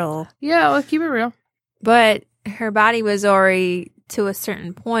like real. Yeah, let's keep it real. But her body was already to a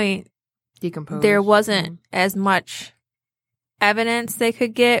certain point. Decomposed. There wasn't as much evidence they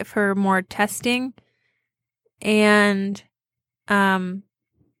could get for more testing. And,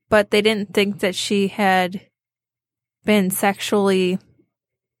 but they didn't think that she had been sexually,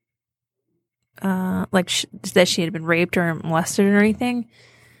 that she had been raped or molested or anything.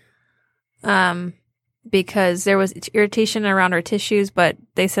 Because there was irritation around her tissues, but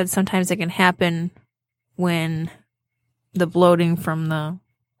they said sometimes it can happen when the bloating from the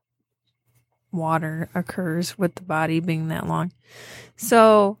water occurs with the body being that long.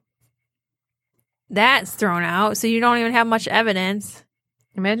 So that's thrown out. So you don't even have much evidence.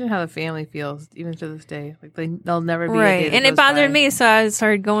 Imagine how the family feels even to this day. Like they'll never be right. A day that And it goes bothered by. me, so I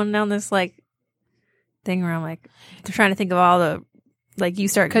started going down this thing where I'm trying to think of all the you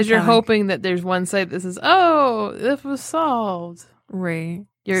start Because you're kind of- hoping that there's one site that says, "Oh, this was solved." right.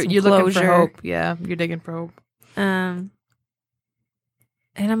 You're Some looking for closure. hope. Yeah, you're digging for hope. And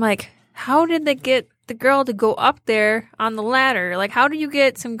I'm like, how did they get the girl to go up there on the ladder? Like, how do you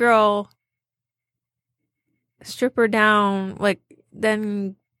get some girl, strip her down,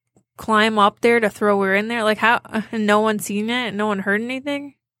 then climb up there to throw her in there? Like, how? And no one seen it? No one heard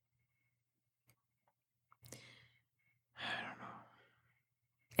anything?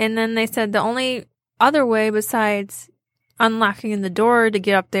 And then they said the only other way besides unlocking the door to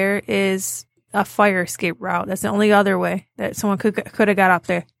get up there is a fire escape route. That's the only other way that someone could have got up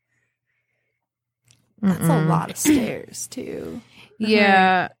there. That's a lot of stairs, too.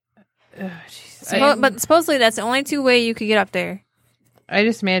 Yeah. Ugh, jeez. But supposedly that's the only two way you could get up there. I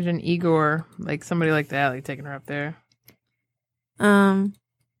just imagine Igor, like somebody like that, like taking her up there. Yeah,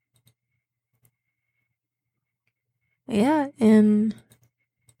 and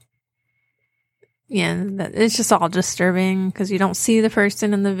it's just all disturbing because you don't see the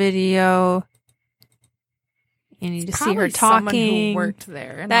person in the video, and you just see her Probably someone talking. who worked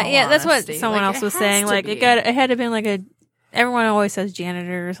there. in That all that's what honesty. someone Like, else it was has saying. to Like be. it had to have been like a. Everyone always says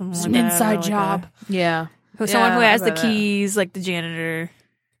janitor or something Some like that. inside or like job. Yeah. someone who Yeah, has the about that. keys, like the janitor.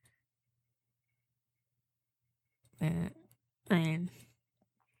 I mean,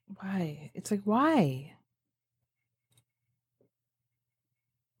 Why? It's like, why?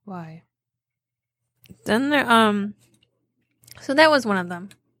 Why? then there, so that was one of them.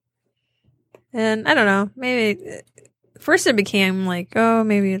 And I don't know, maybe first it became like, oh,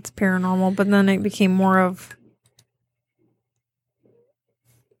 maybe it's paranormal, but then it became more of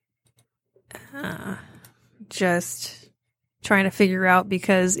just trying to figure out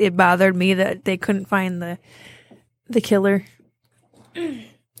because it bothered me that they couldn't find the killer.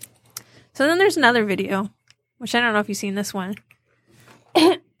 So then there's another video, which I don't know if you've seen this one.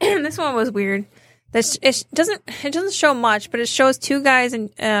 This one was weird. It doesn't show much, but it shows two guys in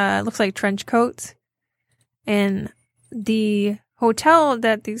looks like trench coats. And the hotel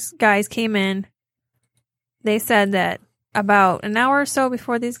that these guys came in, they said that about an hour or so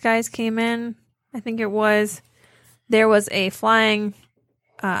before these guys came in, I think it was, there was a flying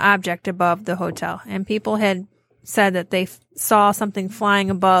object above the hotel. And people had said that they saw something flying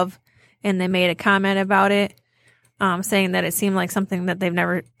above, and they made a comment about it, saying that it seemed like something that they've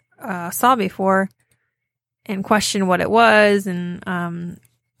never saw before, and questioned what it was, and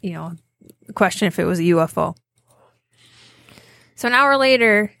question if it was a UFO. So an hour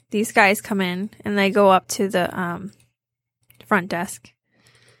later, these guys come in and they go up to the front desk,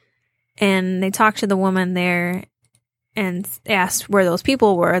 and they talk to the woman there and asked where those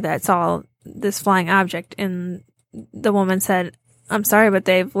people were that saw this flying object, and the woman said, "I'm sorry, but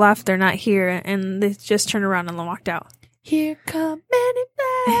they've left. They're not here," and they just turned around and walked out. Here come many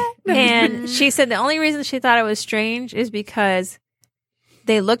back. And she said the only reason she thought it was strange is because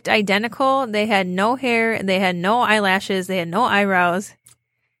they looked identical. They had no hair. They had no eyelashes. They had no eyebrows.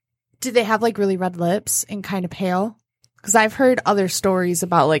 Did they have like really red lips and kind of pale? Because I've heard other stories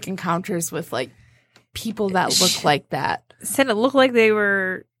about like encounters with like people that look like that. Said it looked like they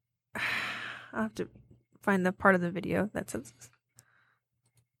were. I'll have to find the part of the video that says this.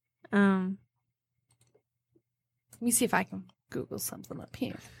 Let me see if I can Google something up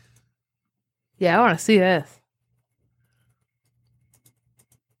here. Yeah, I want to see this.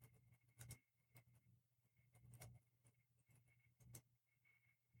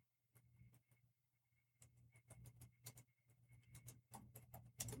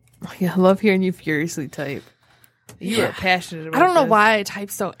 Oh, yeah, I love hearing you furiously type. You are passionate about I don't know this. why I type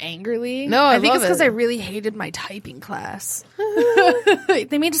so angrily. No, I think love it's because it. I really hated my typing class.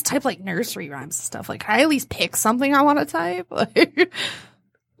 They made us type like nursery rhymes and stuff. Like, can I at least pick something I want to type? Like,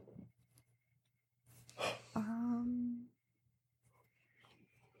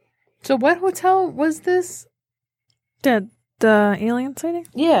 So what hotel was this? The alien sighting?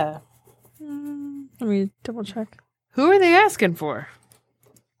 Yeah. Let me double check. Who are they asking for?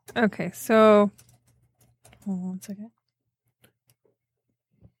 Okay, so hold on 1 second.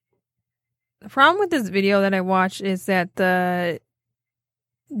 The problem with this video that I watched is that the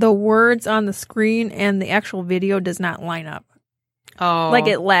words on the screen and the actual video does not line up. Oh. Like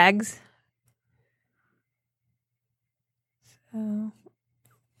it lags. So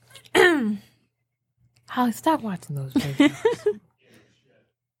Holly, stop watching those videos.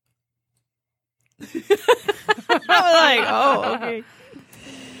 I was like, oh, okay.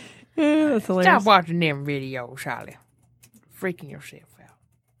 That's hilarious. Stop watching them videos, Holly. Freaking yourself out.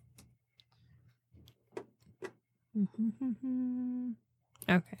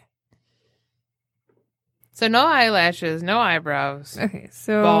 Okay. So no eyelashes, no eyebrows. Okay,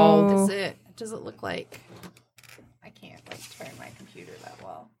 so Bald. That's it. Does it look like I can't like turn my computer that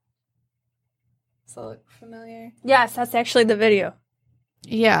well? Does it look familiar? yes, that's actually the video.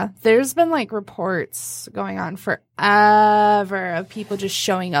 Yeah, there's been like reports going on forever of people just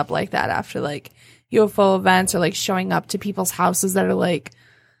showing up like that after like UFO events or like showing up to people's houses that are like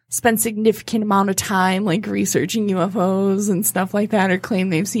spend significant amount of time like researching UFOs and stuff like that or claim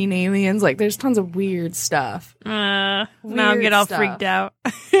they've seen aliens. Like there's tons of weird stuff. Now Weird get all stuff. freaked out.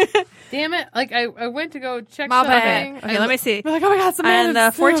 Damn it. Like, I went to go check My something. bad. Okay, let me see. We're like, oh my god, On the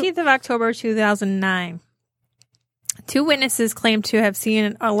 14th of October 2009, 2 witnesses claimed to have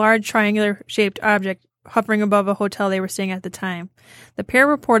seen a large triangular-shaped object hovering above a hotel they were staying at the time. The pair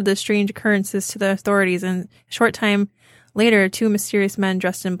reported the strange occurrences to the authorities, and a short time later, 2 mysterious men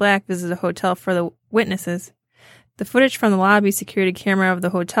dressed in black visited a hotel for the witnesses. The footage from the lobby security camera of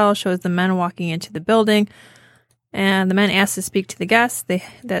the hotel shows the men walking into the building, and the men asked to speak to the guests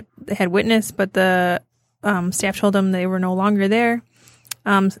that they had witnessed, but the staff told them they were no longer there.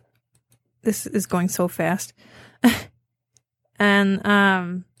 This is going so fast.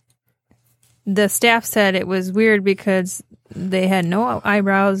 And the staff said it was weird because they had no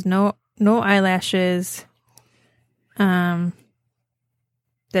eyebrows, no eyelashes, that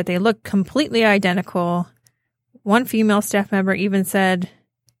they looked completely identical. One female staff member even said,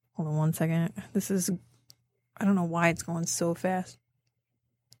 hold on 1 second. I don't know why it's going so fast.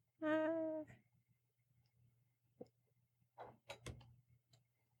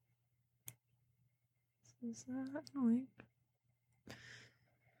 Is that annoying?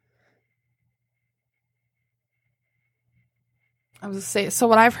 I was gonna say, so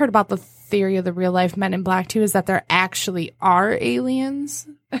what I've heard about the theory of the real life Men in Black too is that there actually are aliens.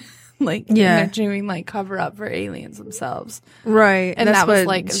 Like, Yeah. they're doing like cover up for aliens themselves. Right. And That's that was, what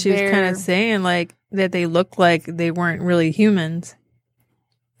like, she was kind their- of saying, like, that they looked like they weren't really humans.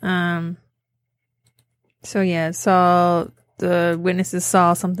 So yeah, the witnesses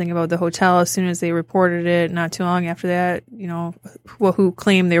saw something about the hotel as soon as they reported it. Not too long after that, who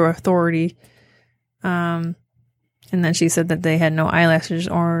claimed they were authority. And then she said that they had no eyelashes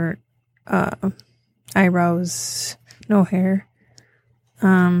or eyebrows, no hair.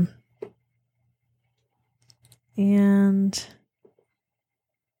 And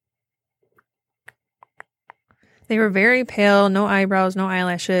they were very pale, no eyebrows, no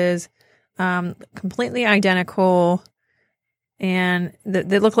eyelashes, completely identical. And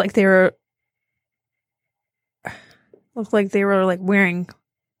they looked like they were like wearing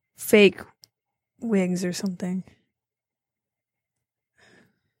fake wigs or something.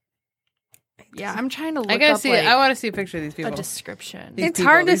 Yeah, I'm trying to look I gotta up see like, I want to see a picture of these a people. description. These It's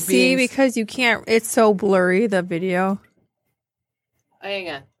people, hard to these see beings. because you can't. It's so blurry, the video. Hang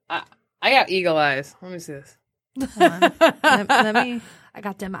on. I got eagle eyes. Let me see this. Hold on. let me. I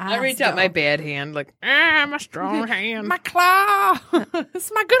got them eyes. I reach out my though. bad hand, like, my strong hand. My claw. It's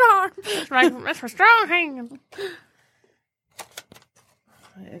my good arm. That's my strong hand.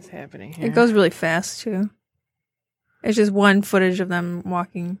 What is happening here? It goes really fast too. It's just one footage of them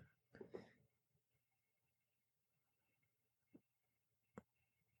walking.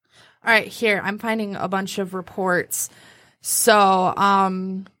 All right, here I'm finding a bunch of reports. So,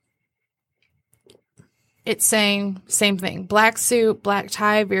 it's saying same thing: black suit, black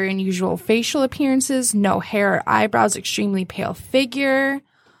tie, very unusual facial appearances, no hair or eyebrows, extremely pale figure.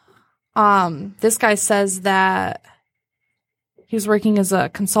 This guy says that he was working as a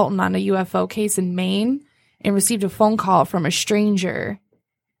consultant on a UFO case in Maine and received a phone call from a stranger,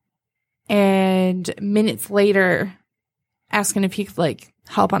 and minutes later asking if he could like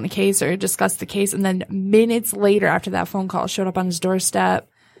help on the case or discuss the case. And then minutes later after that phone call, showed up on his doorstep.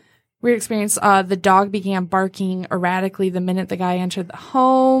 Weird experience. The dog began barking erratically the minute the guy entered the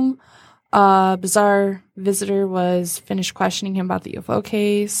home. Bizarre visitor was finished questioning him about the UFO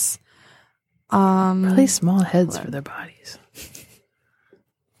case. Really small heads for their bodies.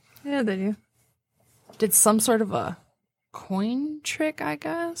 Yeah, they do. Did some sort of a coin trick, I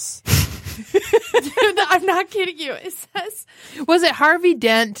guess. Dude, I'm not kidding you. It says, Was it Harvey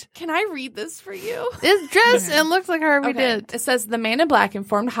Dent? can I read this for you? It's dressed and looks like Harvey Okay. Dent. It says the man in black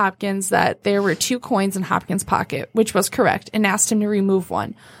informed Hopkins that there were 2 coins in Hopkins' pocket, which was correct, and asked him to remove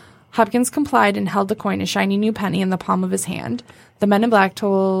one. Hopkins complied and held the coin, a shiny new penny, in the palm of his hand. The men in black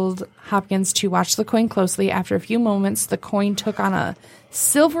told Hopkins to watch the coin closely. After a few moments, the coin took on a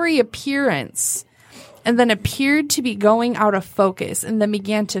silvery appearance and then appeared to be going out of focus and then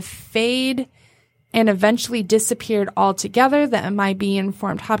began to fade and eventually disappeared altogether. The MIB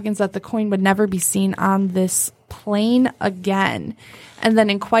informed Hopkins that the coin would never be seen on this plane again, and then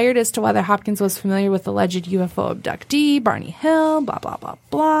inquired as to whether Hopkins was familiar with alleged UFO abductee Barney Hill, blah, blah, blah,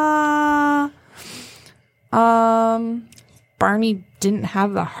 blah. Barney didn't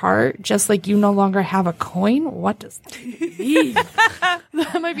have the heart, just like you no longer have a coin? What does that mean?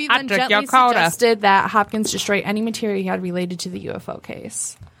 The MIB then gently suggested that Hopkins destroy any material he had related to the UFO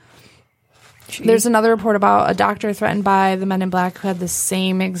case. Jeez. There's another report about a doctor threatened by the men in black who had the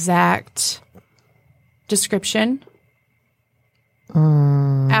same exact description.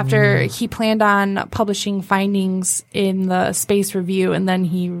 After he planned on publishing findings in the Space Review, and then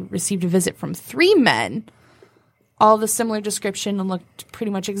he received a visit from 3 men, all the similar description and looked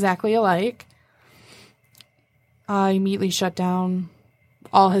pretty much exactly alike. Immediately shut down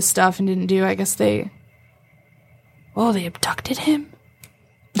all his stuff and didn't do, I guess they abducted him?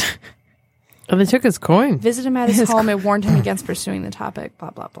 And they took his coin. Visited him at his home and warned him against pursuing the topic, blah,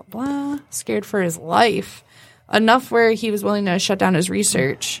 blah, blah, blah. Scared for his life. Enough where he was willing to shut down his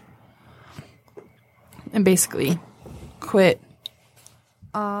research and basically quit.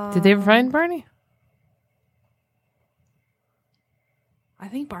 Did they ever find Barney? I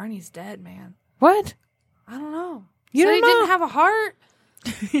think Barney's dead, man. What? I don't know. You So don't he know? didn't have a heart.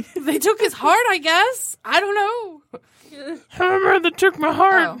 They took his heart, I guess. I don't know. I remember they took my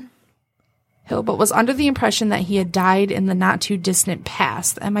heart. Oh. Hill, but was under the impression that he had died in the not-too-distant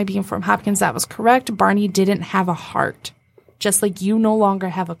past. The MIB informed Hopkins that was correct. Barney didn't have a heart, just like you no longer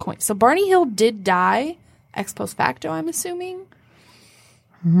have a coin. So Barney Hill did die, ex post facto, I'm assuming,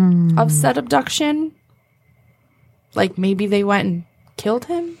 of said abduction. Like, maybe they went and killed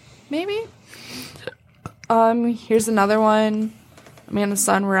him, maybe? Here's another one. Me and the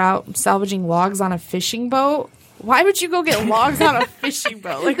son were out salvaging logs on a fishing boat. Why would you go get logs on a fishing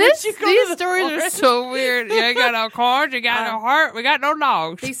boat? Like, These would you go to the stories are forest? so weird. You ain't got no cars, you got no heart, we got no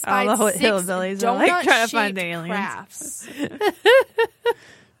dogs. They spied All the 6 hillbillies are, like, trying to find the donut-shaped aliens.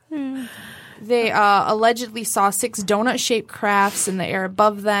 crafts. They allegedly saw 6 donut-shaped crafts in the air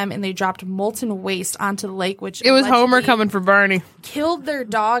above them, and they dropped molten waste onto the lake, which It was Homer allegedly coming for Barney. killed their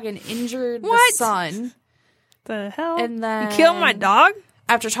dog and injured What? the son. The hell? And then You killed my dog?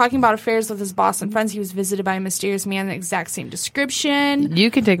 After talking about affairs with his boss and friends, he was visited by a mysterious man in the exact same description. You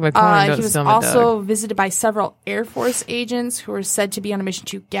can take my coin, don't He was steal my also dog. visited by several Air Force agents who were said to be on a mission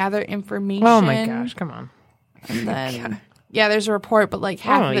to gather information. Oh my gosh, come on. And then, yeah, there's a report, but like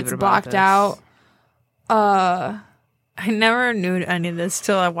half don't of know it's even about blocked this. out. I never knew any of this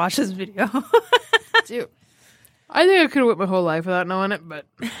till I watched this video. Dude, I think I could have went my whole life without knowing it, but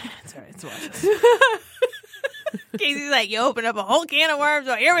it's alright, let's watch this. Casey's like, you opened up a whole can of worms,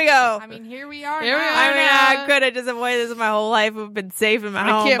 so here we go. I mean, here we are. Here we now. are. I mean, I could have just avoided this my whole life. I've been safe in my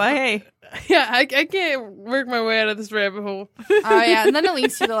home, can't- but hey. Yeah, I can't work my way out of this rabbit hole. Oh yeah, and then it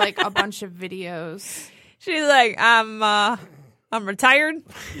links you to like a bunch of videos. She's like, I'm retired.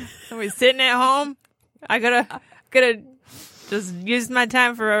 I'm be sitting at home. I could have just used my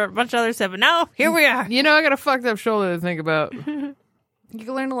time for a bunch of other stuff, but now here we are. You know, I got a fucked up shoulder to think about. You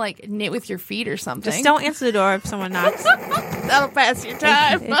can learn to like knit with your feet or something. Just don't answer the door if someone knocks. That'll pass your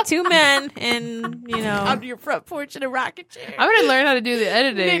time. Two men and, you know. On your front porch in a rocket chair. I'm gonna learn how to do the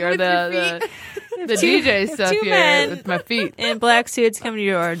editing Knit or with your the DJ stuff two here men with my feet. in black suits come to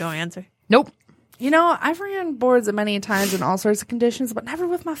your door, don't answer. Nope. You know, I've ran boards at many times in all sorts of conditions, but never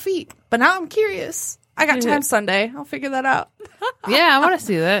with my feet. But now I'm curious. I got time Sunday. I'll figure that out. Yeah, I want to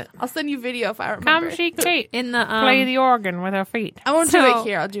see that. I'll send you video if I remember. Come, she Kate. In the Play the organ with her feet. I won't do So- it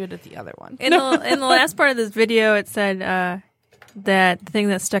here. I'll do it at the other one. In the last part of this video, it said that the thing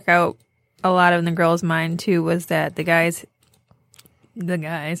that stuck out a lot in the girl's mind too was that the guys We're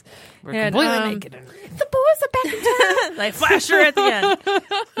had, completely naked. The boys are back in town. they flashed her at the end.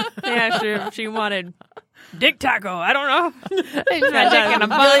 They asked her if she wanted dick taco. I don't know. That was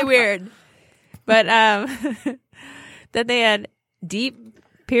really weird. But that they had deep,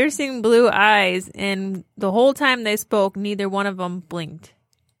 piercing blue eyes, and the whole time they spoke, neither one of them blinked.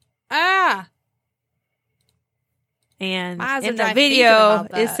 Ah. And My eyes are in the not thinking video, about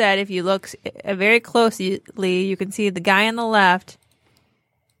it that. said if you look very closely, you can see the guy on the left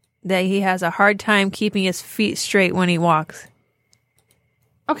that he has a hard time keeping his feet straight when he walks.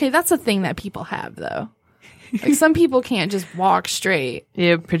 Okay, that's a thing that people have, though. Like, some people can't just walk straight.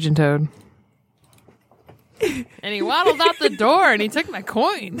 Yeah, pigeon toed. And he waddled out the door and he took my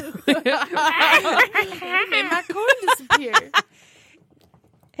coin. Made my coin disappear.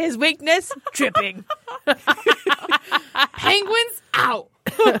 His weakness, tripping. Penguins out.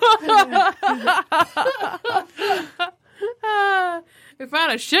 We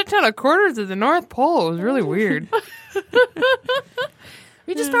found a shit ton of quarters at the North Pole. It was really weird.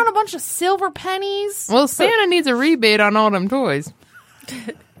 We just found a bunch of silver pennies. Well, Santa needs a rebate on all them toys.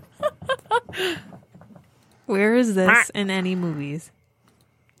 Where is this in any movies?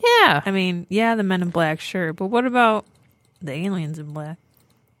 Yeah. I mean, yeah, the Men in Black, sure, but what about the aliens in black?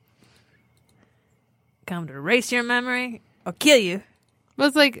 Come to erase your memory or kill you. But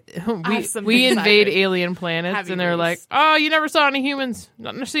it's like have some we things invade I would alien planets have and they're like, erased. oh, you never saw any humans.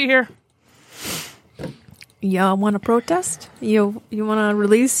 Nothing to see here. Y'all want to protest? You want to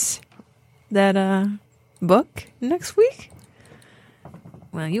release that book next week?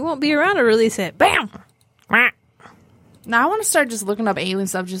 Well, you won't be around to release it. Bam! Now I want to start just looking up alien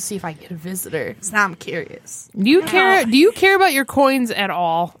stuff just to see if I get a visitor. So now I'm curious. Do you care about your coins at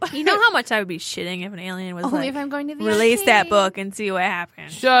all? You know how much I would be shitting if an alien was Only like, if I'm going to the release that arcade. book and see what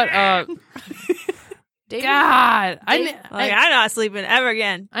happens. Shut up. David, God. Like, I'm not sleeping ever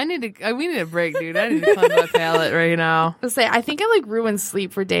again. we need a break, dude. I need to cleanse my palate right now. I say I think I like ruined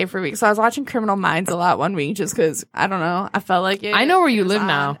sleep for Dave for a week. So I was watching Criminal Minds a lot one week just because I don't know. I felt like it. I know where you It was live on,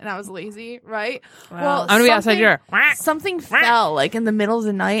 now. and I was lazy, right? Wow. Well, I'm gonna be outside your. something fell like in the middle of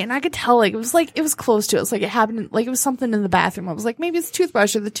the night, and I could tell like it was close to it. It's like it happened like it was something in the bathroom. I was like maybe it's a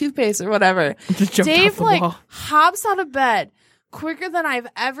toothbrush or the toothpaste or whatever. Just jumped off Dave the like wall. hops out of bed quicker than I've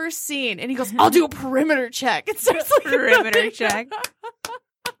ever seen, and he goes, "I'll do a perimeter check." It starts like Perimeter check.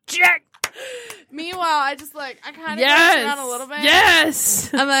 Check. Meanwhile, I just like I kind of Yes. around a little bit. Yes.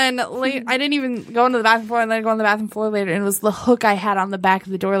 And then late, I didn't even go into the bathroom floor, and then I go on the bathroom floor later, and it was the hook I had on the back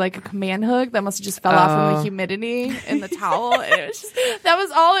of the door, like a command hook that must have just fell off from Oh. the humidity in the towel. And it was just, that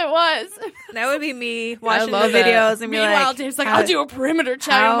was all it was. That would be me watching the love that. videos and be Meanwhile, like, Dave's like, how- I'll do a perimeter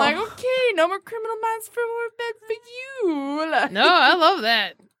check. how- I'm like, okay, no more Criminal Minds for more bed for you. No, I love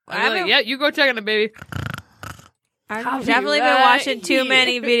that. I I'm like, haven't- yeah, you go check on it, baby. I've I'll be definitely been right watching too here.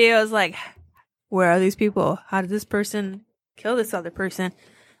 many videos like, where are these people? How did this person kill this other person?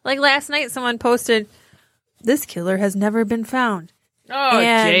 Like last night, someone posted, this killer has never been found. Oh,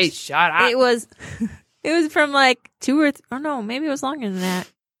 And Jay, shut up. It was from like maybe it was longer than that,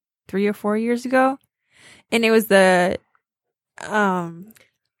 3 or 4 years ago. And it was the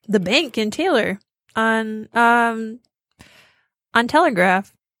bank in Taylor on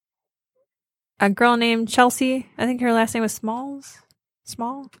Telegraph. A girl named Chelsea, I think her last name was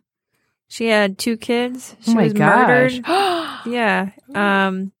Small. She had 2 kids. She was murdered. Yeah.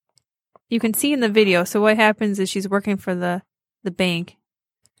 You can see in the video. So what happens is she's working for the bank,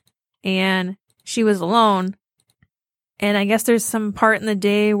 and she was alone. And I guess there's some part in the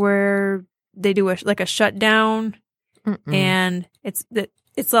day where they do a shutdown, and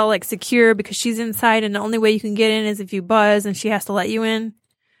it's all like secure because she's inside, and the only way you can get in is if you buzz, and she has to let you in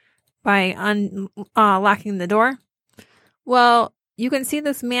by locking the door. Well, you can see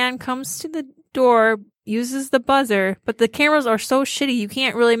this man comes to the door, uses the buzzer, but the cameras are so shitty you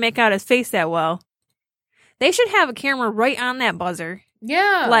can't really make out his face that well. They should have a camera right on that buzzer,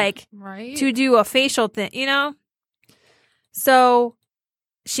 Yeah. like Right? to do a facial thing, you know? So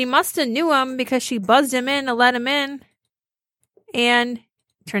she must have knew him because she buzzed him in to let him in. And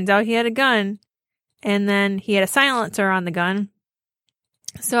turns out he had a gun. And then he had a silencer on the gun.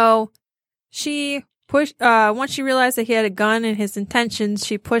 So she pushed, once she realized that he had a gun and his intentions,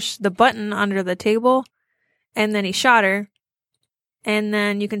 she pushed the button under the table and then he shot her. And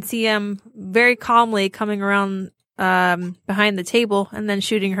then you can see him very calmly coming around behind the table and then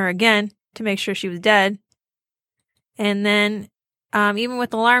shooting her again to make sure she was dead. And then even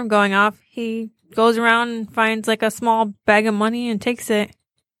with the alarm going off, he goes around and finds like a small bag of money and takes it.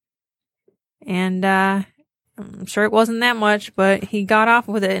 And I'm sure it wasn't that much, but he got off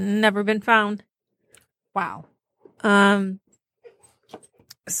with it and never been found. Wow.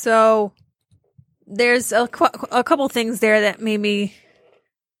 So there's a couple things there that made me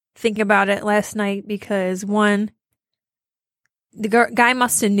think about it last night because one, the guy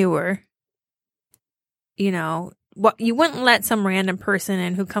must have knew her. You know, what you wouldn't let some random person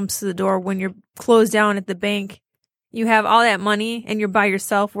in who comes to the door when you're closed down at the bank. You have all that money and you're by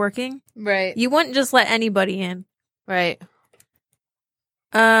yourself working. Right. You wouldn't just let anybody in. Right.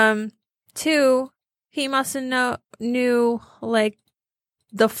 2, he must have knew like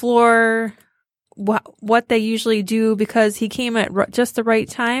the floor, what they usually do because he came at just the right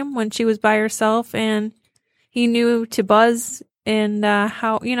time when she was by herself and he knew to buzz and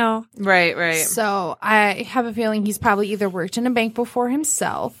how, you know. Right. So I have a feeling he's probably either worked in a bank before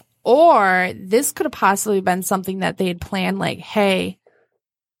himself or this could have possibly been something that they had planned like, hey,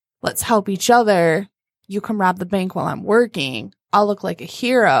 let's help each other. You come rob the bank while I'm working. I'll look like a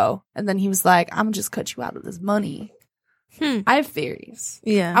hero. And then he was like, I'm going to just cut you out of this money. I have theories.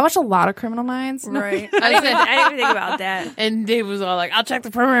 Yeah. I watch a lot of Criminal Minds. Right. I didn't even think about that. And Dave was all like, I'll check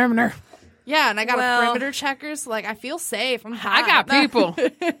the perimeter. Yeah, and I got a perimeter checker, so like I feel safe. I got people.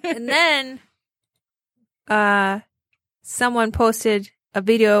 And then someone posted a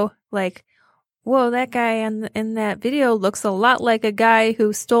video like, whoa, that guy in that video looks a lot like a guy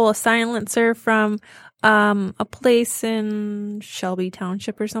who stole a silencer from a place in Shelby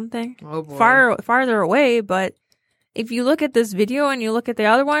Township or something. Oh boy. Farther away, but if you look at this video and you look at the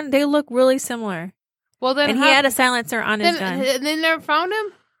other one, they look really similar. Well, then and he had a silencer on his gun. And they never found him?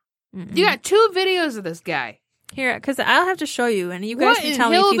 Mm-mm. You got 2 videos of this guy. Here, because I'll have to show you, and you guys can tell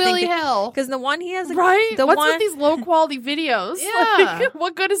me if you think hell? Because the one he has, right? The What's one, with these low quality videos? Yeah, like,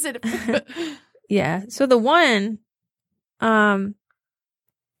 what good is it? Yeah. So the one,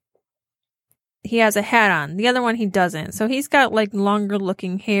 he has a hat on. The other one he doesn't. So he's got like longer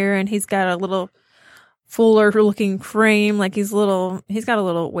looking hair, and he's got a little fuller looking frame. Like he's got a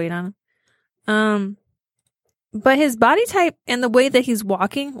little weight on him. But his body type and the way that he's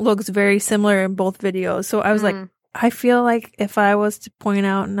walking looks very similar in both videos. So I was like, I feel like if I was to point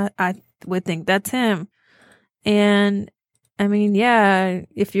out, I would think that's him. And I mean, yeah,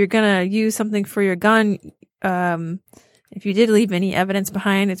 if you're going to use something for your gun, if you did leave any evidence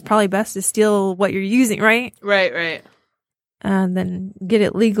behind, it's probably best to steal what you're using, right? Right. And then get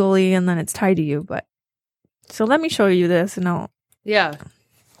it legally and then it's tied to you. But so let me show you this and I'll. Yeah.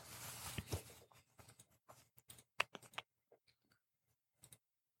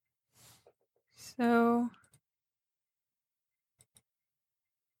 So,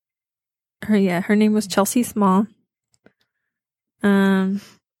 her name was Chelsea Small. I'll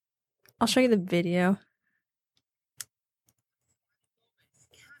show you the video.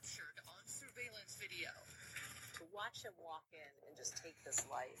 Captured on surveillance video. To watch him walk in and just take this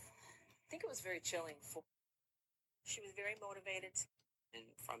life, I think it was very chilling. She was very motivated, and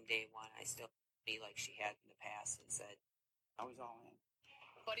from day one, I still be like she had in the past, and said, "I was all in."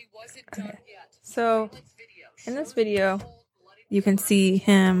 But he wasn't done yet. So, in this video, you can see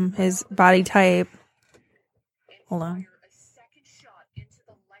him, his body type. Hold on. A second shot into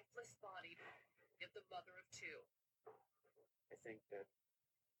the lifeless body of the mother of 2. I think that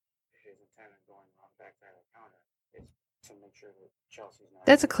his intent in going back to that counter is to make sure that Chelsea's not.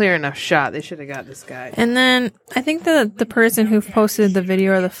 That's a clear enough shot. They should have got this guy. And then I think the person who posted the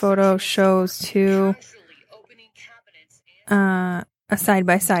video or the photo shows too a side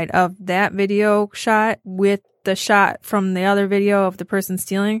by side of that video shot with the shot from the other video of the person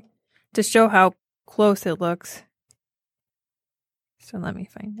stealing to show how close it looks. So let me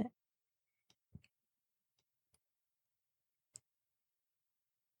find it.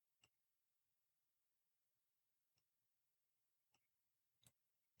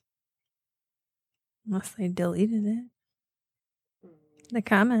 Unless they deleted it. The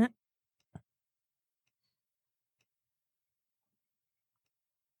comment.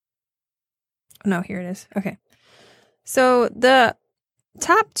 No, here it is. Okay. So the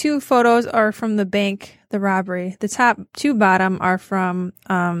top 2 photos are from the bank, the robbery. The top 2 bottom are from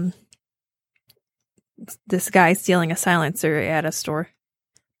this guy stealing a silencer at a store.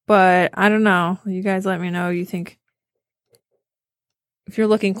 But I don't know. You guys let me know. You think if you're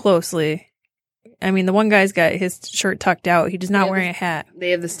looking closely, I mean, the one guy's got his shirt tucked out. He's not wearing a hat.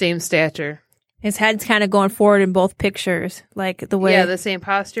 They have the same stature. His head's kind of going forward in both pictures, like the way. Yeah, the same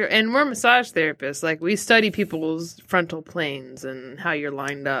posture. And we're massage therapists. Like, we study people's frontal planes and how you're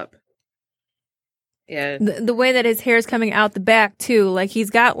lined up. Yeah. The way that his hair is coming out the back, too. Like,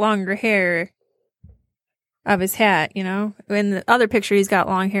 he's got longer hair of his hat, you know? In the other picture, he's got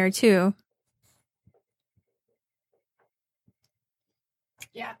long hair, too.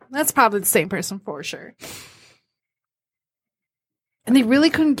 Yeah, that's probably the same person for sure. And they really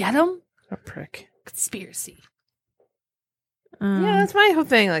couldn't get him? A prick. Conspiracy. Yeah, that's my whole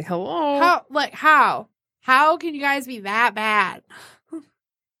thing. Like, hello. How? Like, how? How can you guys be that bad?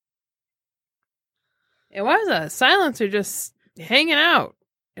 And why is a silencer just hanging out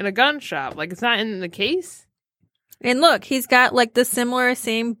in a gun shop? Like, it's not in the case? And look, he's got like the similar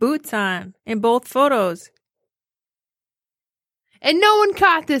same boots on in both photos. And no one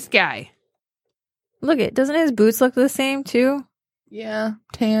caught this guy. Look doesn't his boots look the same too? Yeah,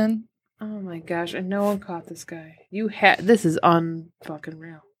 tan. Oh my gosh, and no one caught this guy. This is unfucking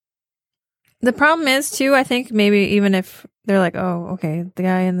real. The problem is too, I think maybe even if they're like, oh, okay, the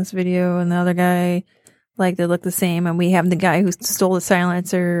guy in this video and the other guy, like they look the same, and we have the guy who stole the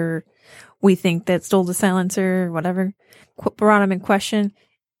silencer, or we think that stole the silencer, or whatever, brought him in question.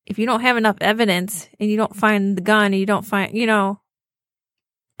 If you don't have enough evidence and you don't find the gun and you don't find, you know,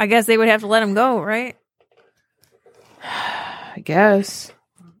 I guess they would have to let him go, right? I guess.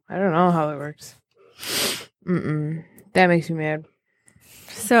 I don't know how that works. That makes me mad.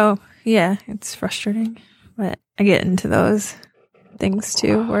 So, yeah, it's frustrating. But I get into those things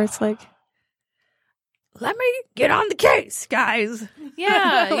too, where it's like, let me get on the case, guys.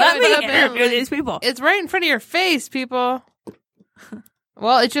 Yeah. Let me interview these people. It's right in front of your face, people.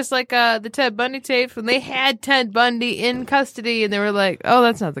 Well, it's just like the Ted Bundy tapes when they had Ted Bundy in custody and they were like, oh,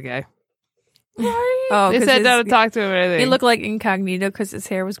 that's not the guy. Oh, They sat down and talked to him and everything. He looked like incognito because his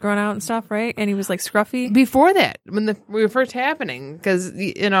hair was grown out and stuff, right? And he was like scruffy. Before that, when we were first happening, because,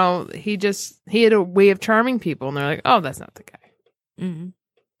 you know, he had a way of charming people and they're like, oh, that's not the guy. Mm-hmm.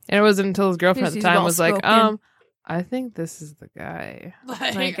 And it wasn't until his girlfriend at the He's time well was like, spoken. I think this is the guy.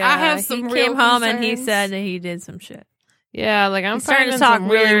 Like, I have some he real came home and he concerns. said that he did some shit. Yeah, like I'm He's starting finding to talk some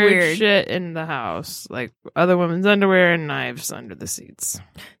really weird, weird. shit in the house, like other women's underwear and knives under the seats.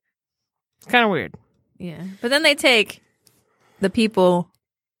 It's kind of weird. Yeah. But then they take the people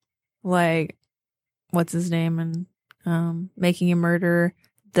like, what's his name? And Making a Murderer,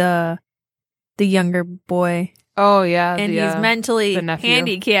 the younger boy. Oh yeah, And he's mentally the nephew.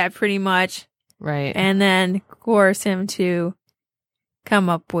 handicapped pretty much. right. And then coerce him to come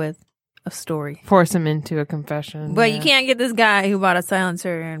up with a story. Force him into a confession. But yeah. you can't get this guy who bought a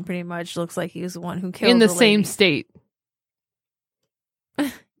silencer and pretty much looks like he was the one who killed in the lady. same state.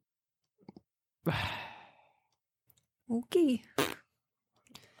 Okay.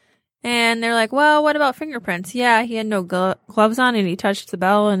 And they're like, well, what about fingerprints? Yeah, he had no gloves on and he touched the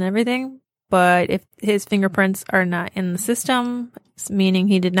bell and everything. But if his fingerprints are not in the system, meaning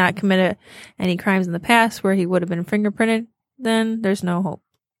he did not commit any crimes in the past where he would have been fingerprinted, then there's no hope.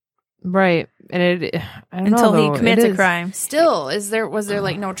 Right, and I don't Until know, he commits it a is- crime. Still, was there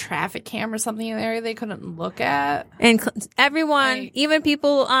like no traffic cam or something in there they couldn't look at? And everyone, Right. even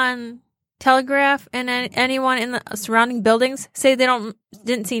people on Telegraph and anyone in the surrounding buildings say they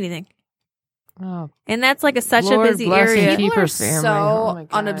didn't see anything. Oh, And that's like such Lord a busy bless and area. keep People her are family. so Oh my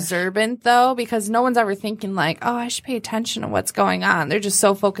gosh. unobservant though, because no one's ever thinking like, oh, I should pay attention to what's going on. They're just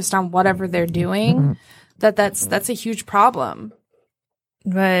so focused on whatever they're doing that's a huge problem.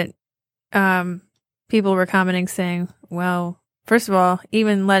 But people were commenting saying, well, first of all,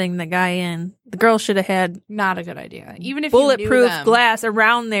 even letting the guy in, the girl should have had Not a good idea. Even if you knew bulletproof them. glass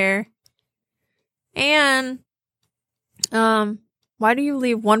around there. And why do you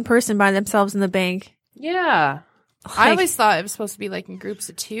leave one person by themselves in the bank? yeah, I Like, always thought it was supposed to be like in groups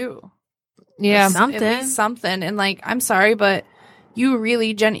of two. yeah. Something. At least something. And like, I'm sorry, but you really,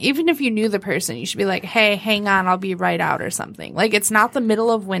 even if you knew the person, you should be like, hey, hang on, I'll be right out or something. Like, it's not the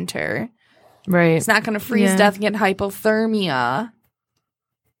middle of winter. Right. It's not going to freeze Yeah. death and get hypothermia.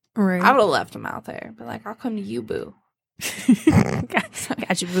 right. I would have left him out there. But like, I'll come to you, boo.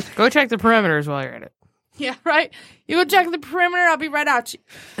 Got you, boo. Go check the perimeters while you're at it. Yeah, right. You go check the perimeter. I'll be right out.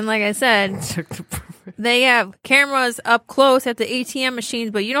 And like I said, Check the perimeter. they have cameras up close at the ATM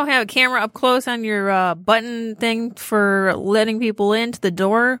machines, but you don't have a camera up close on your button thing for letting people into the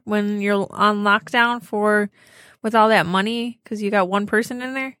door when you're on lockdown with all that money because you got one person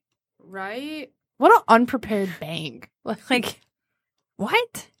in there. Right? What an unprepared bank. Like,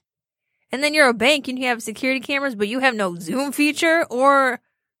 what? And then you're a bank and you have security cameras, but you have no zoom feature or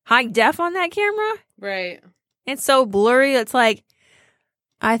high def on that camera? Right. It's so blurry. It's like,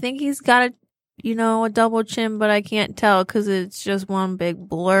 I think he's got a double chin, but I can't tell because it's just one big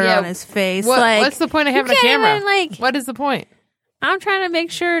blur on his face. What's the point of having a camera? Even, what is the point? I'm trying to make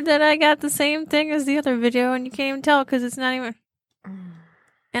sure that I got the same thing as the other video, and you can't even tell because it's not even.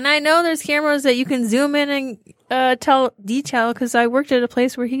 And I know there's cameras that you can zoom in and tell detail because I worked at a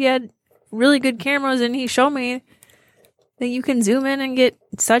place where he had really good cameras, and he showed me that you can zoom in and get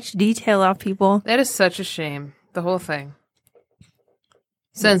such detail off people. That is such a shame. The whole thing.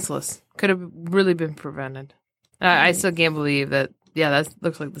 Senseless. Could have really been prevented. I still can't believe that. Yeah, that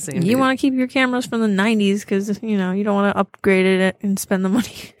looks like the same. You want to keep your cameras from the 90s because, you don't want to upgrade it and spend the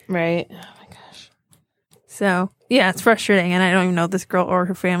money. Right. Oh, my gosh. So, yeah, it's frustrating. And I don't even know this girl or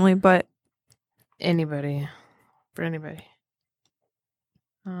her family, but. Anybody. For anybody.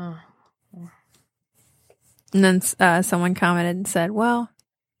 Oh. And then someone commented and said, well,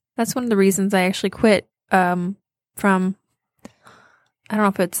 that's one of the reasons I actually quit from, I don't know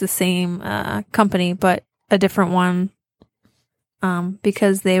if it's the same company, but a different one,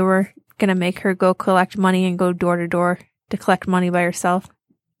 because they were going to make her go collect money and go door to door to collect money by herself.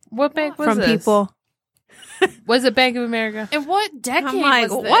 What bank was from this? People. Was it Bank of America? In what decade I'm like,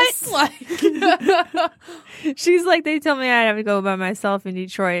 was this? what? She's like, they told me I'd have to go by myself in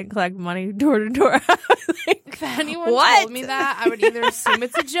Detroit and collect money door to door. If anyone told me that, I would either assume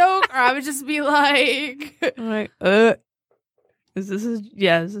it's a joke or I would just be like, I'm like, is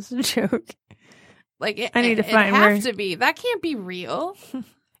this a joke? Like, I need to find it have where- to be. That can't be real.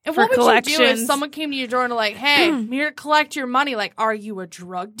 And For what would you do if collections. someone came to your door and like, hey, I'm here to collect your money? Like, are you a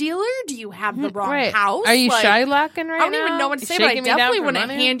drug dealer? Do you have the wrong Right. house? Are you like, Shylocking right now? I don't even know what to say, but I Shaking me down definitely for wouldn't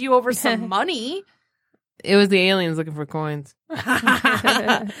money? hand you over some money. It was the aliens looking for coins.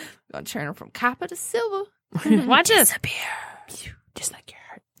 Gonna turn them from copper to silver. Watch this. Just like your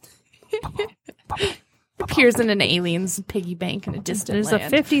heart. Appears in an alien's piggy bank in a distant There's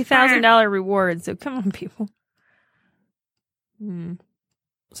land. a $50,000 reward, so come on, people.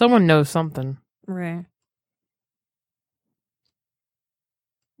 Someone knows something. Right.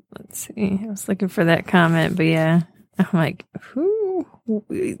 Let's see. I was looking for that comment, but yeah. I'm like, who?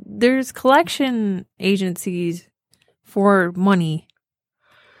 There's collection agencies for money.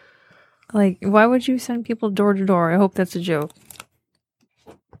 Like, why would you send people door to door? I hope that's a joke.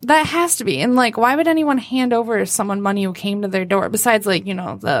 That has to be. And like, why would anyone hand over someone money who came to their door? Besides, like,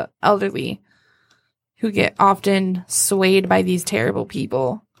 the elderly who get often swayed by these terrible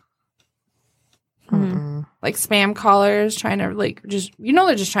people. Like spam callers trying to like just,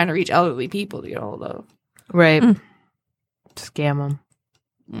 they're just trying to reach elderly people to get a hold of. Right. Scam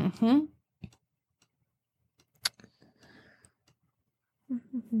them.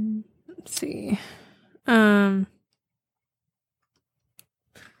 Let's see.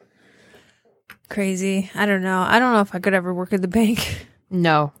 Crazy. I don't know. I don't know if I could ever work at the bank.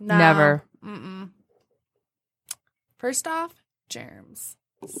 No, Nah. never. First off, germs.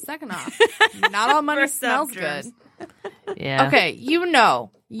 Second off, not all money First off, smells germs. good. Yeah. Okay,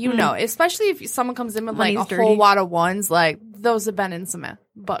 especially if someone comes in with like Money's a whole dirty. wad of ones, like those have been in some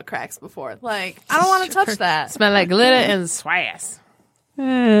butt cracks before. Like, I don't want to touch that. Smell like glitter and swass.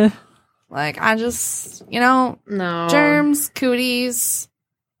 Like, I just, No. germs, cooties,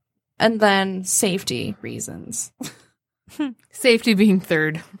 and then safety reasons. Safety being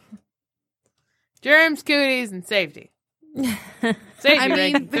third. Germs, cooties, and safety. Safety I mean,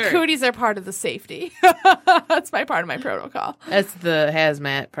 ranking the third. cooties are part of the safety. That's my part of my protocol. That's the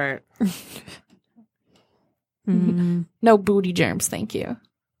hazmat part. No booty germs, thank you.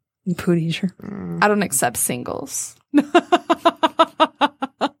 Booty sure. I don't accept singles.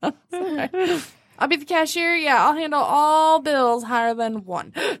 I'll be the cashier. Yeah, I'll handle all bills higher than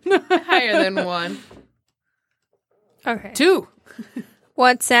one. Higher than one. Okay. 2.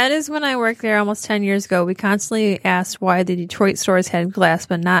 What's sad is when I worked there almost 10 years ago, we constantly asked why the Detroit stores had glass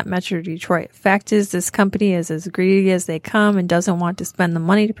but not Metro Detroit. Fact is, this company is as greedy as they come and doesn't want to spend the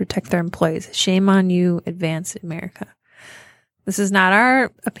money to protect their employees. Shame on you, Advance America. This is not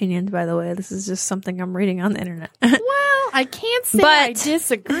our opinions, by the way. This is just something I'm reading on the internet. Well, I can't say I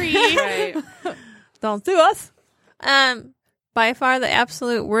disagree. Right. Don't sue us. By far the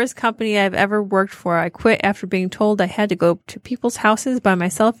absolute worst company I've ever worked for. I quit after being told I had to go to people's houses by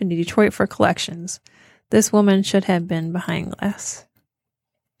myself in Detroit for collections. This woman should have been behind glass.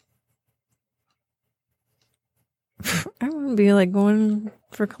 I wouldn't be like going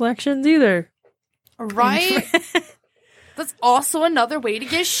for collections either. Right? That's also another way to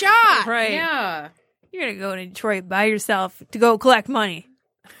get shot. Right. Yeah. You're gonna go to Detroit by yourself to go collect money.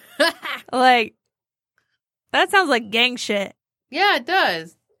 Like, that sounds like gang shit. Yeah, it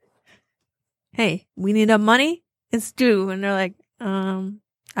does. Hey, we need money? It's due. And they're like,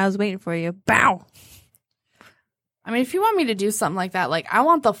 I was waiting for you. Bow. I mean, if you want me to do something like that, like, I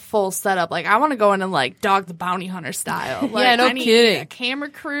want the full setup. Like, I want to go in and, like, Dog the Bounty Hunter style. Like, Yeah, no I need kidding. a camera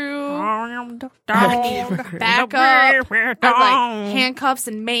crew, Back backup, or, like, handcuffs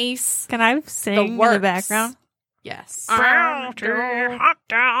and mace. Can I sing in the works. background? Yes. Hot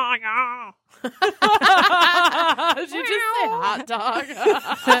dog. Did you just say hot dog?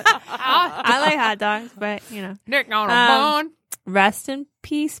 I like hot dogs, but, you know. Nick on a Um, bone. Rest in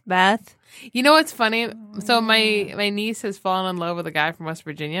peace, Beth. You know what's funny? So my niece has fallen in love with a guy from West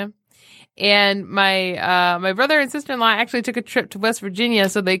Virginia, and my brother and sister-in-law actually took a trip to West Virginia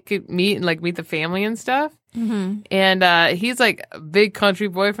so they could meet and like meet the family and stuff. Mm-hmm. And he's like a big country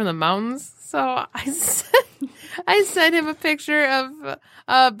boy from the mountains. So I sent him a picture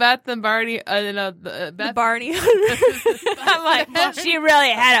of Beth and Barney. Beth. Barney. I'm like, well, she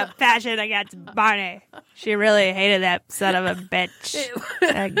really had a passion against Barney. She really hated that son of a bitch.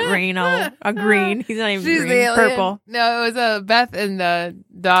 That green. He's not even She's green. the alien. Purple. No, it was Beth and the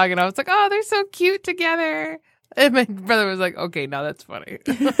dog, and I was like, oh, they're so cute together. And my brother was like, okay, now that's funny.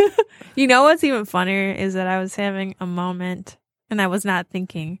 You know what's even funnier is that I was having a moment and I was not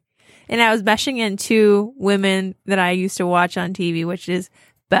thinking. And I was meshing in two women that I used to watch on TV, which is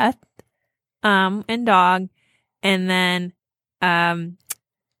Beth and Dog, and then her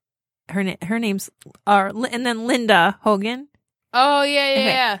name's and then Linda Hogan. Oh, yeah, Okay.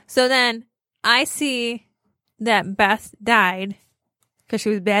 yeah. So then I see that Beth died because she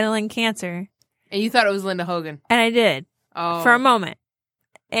was battling cancer, And you thought it was Linda Hogan. and I did. Oh. For a moment.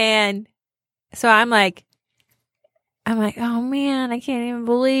 And so I'm like, oh man, I can't even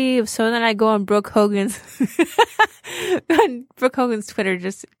believe. So then I go on Brooke Hogan's Twitter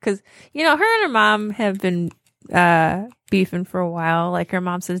just because, you know, her and her mom have been beefing for a while. Like, her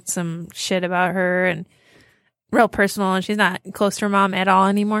mom said some shit about her and real personal, and she's not close to her mom at all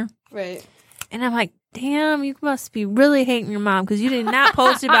anymore. Right. And I'm like, damn, you must be really hating your mom because you did not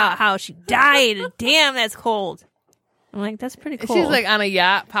post about how she died. Damn, that's cold. I'm like, that's pretty cool. She's like on a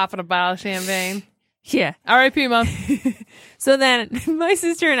yacht popping a bottle of champagne. yeah. R.I.P. Mom. So then my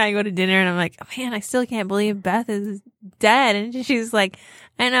sister and I go to dinner, and I'm like, man, I still can't believe Beth is dead. And she's like,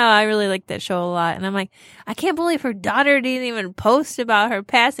 I know, I really like that show a lot. And I'm like, I can't believe her daughter didn't even post about her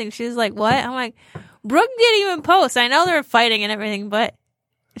passing. She's like, what? I'm like, Brooke didn't even post. I know they're fighting and everything, but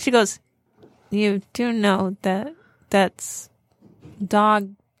she goes, you do know that that's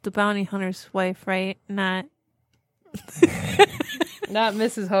Dog the Bounty Hunter's wife, right? Not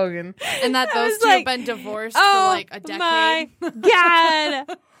Mrs. Hogan. And that I those was two like, have been divorced oh for like a decade. my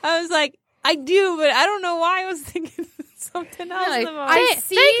God. I was like, I do, but I don't know why I was thinking something else. Like, in the moment. I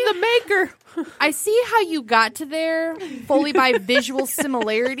see Thank the maker. I see how you got to there fully by visual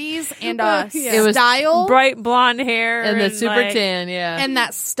similarities and Yeah. It was style bright blonde hair And the super like, tan, yeah. and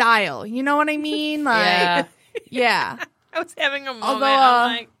that style. You know what I mean? Like, yeah. I was having a moment. Although,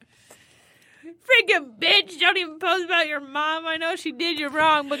 I'm like, freaking bitch, don't even post about your mom. I know she did you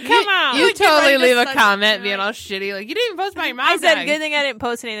wrong, but come on. You totally ready to leave a suck comment it, being right? all shitty. Like, you didn't even post about your mom. I said, dying. good thing I didn't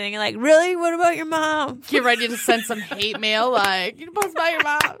post anything. Like, really? What about your mom? Get ready to send some hate mail. Like, you can post about your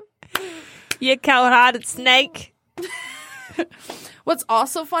mom. You cold-hearted snake. What's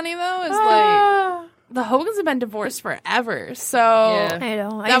also funny though is like the Hogans have been divorced forever, so Yeah. I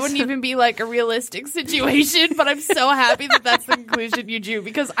know. that wouldn't even be like a realistic situation. But I'm so happy that that's the conclusion you drew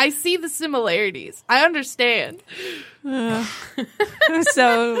because I see the similarities. I understand. I was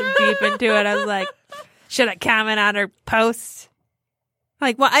so deep into it. I was like, should I comment on her post?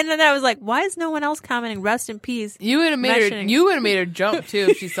 Like, well, and then I was like, why is no one else commenting rest in peace? You would have made her. Mentioning- You would have made her jump too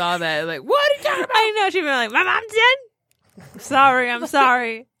if she saw that. Like, what are you talking about? I know. She'd be like, my mom's dead? Sorry, I'm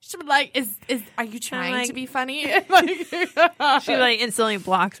sorry. She'd be like, "Is are you trying like- to be funny?" She like instantly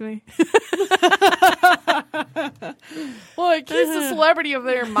blocks me. Well, it keeps the celebrity of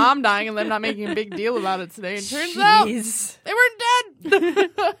their mom dying and them not making a big deal about it today. And turns out Jeez. they weren't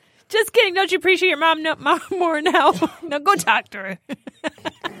dead. Just kidding. Don't you appreciate your mom more now? No, go talk to her.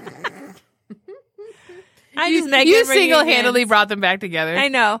 I just make You it single-handedly reunions. brought them back together. I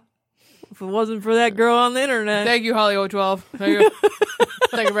know. If it wasn't for that girl on the internet. Thank you, Holly 012. Thank you.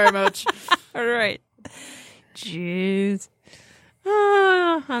 Thank you very much. All right. Jeez.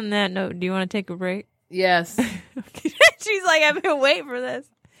 On that note, do you want to take a break? Yes. She's like, I've been waiting for this.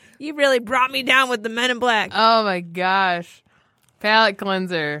 You really brought me down with the Men in Black. Oh my gosh. Palate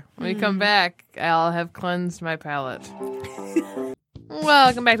cleanser. When we come back, I'll have cleansed my palate.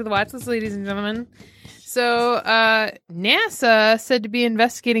 Welcome back to the Watch List, ladies and gentlemen. So, NASA said to be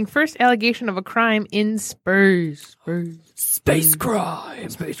investigating first allegation of a crime in space. Space crime.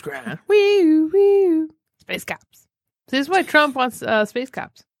 Space crime. Wee wee. Space cops. So this is why Trump wants space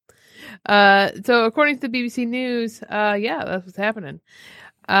cops. So according to the BBC News, yeah, that's what's happening.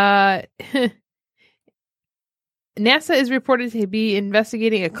 NASA is reported to be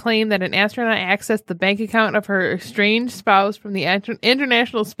investigating a claim that an astronaut accessed the bank account of her estranged spouse from the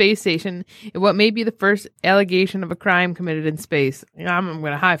International Space Station in what may be the first allegation of a crime committed in space. I'm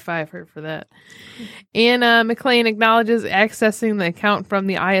going to high five her for that. Anna McClain acknowledges accessing the account from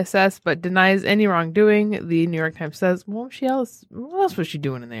the ISS, but denies any wrongdoing. The New York Times says, what else was she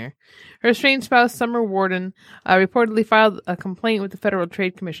doing in there? Her estranged spouse, Summer Warden, reportedly filed a complaint with the Federal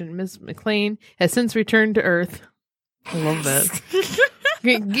Trade Commission. Ms. McClain has since returned to Earth. I love that.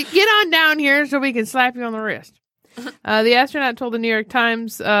 Get on down here so we can slap you on the wrist. The astronaut told the New York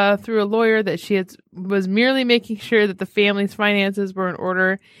Times through a lawyer that she was merely making sure that the family's finances were in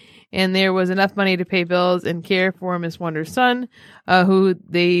order and there was enough money to pay bills and care for Miss Wonder's son, who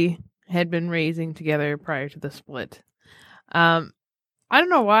they had been raising together prior to the split. I don't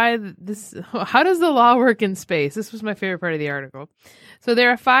know why how does the law work in space? This was my favorite part of the article. So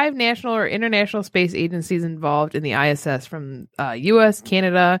there are 5 national or international space agencies involved in the ISS from U.S.,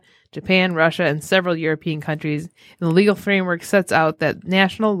 Canada, Japan, Russia, and several European countries. And the legal framework sets out that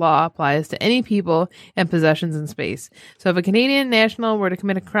national law applies to any people and possessions in space. So if a Canadian national were to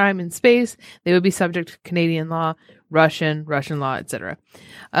commit a crime in space, they would be subject to Canadian law, Russian law, etc.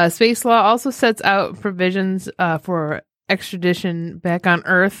 Space law also sets out provisions for extradition back on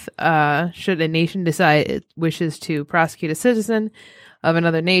Earth should a nation decide it wishes to prosecute a citizen of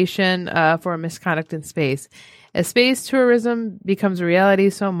another nation for misconduct in space. As space tourism becomes a reality,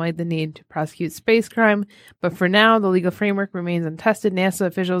 so might the need to prosecute space crime. But for now, the legal framework remains untested. NASA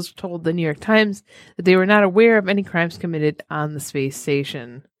officials told the New York Times that they were not aware of any crimes committed on the space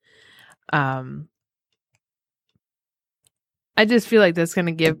station. I just feel like that's going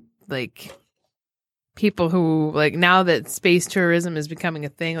to give, like, people who, like, now that space tourism is becoming a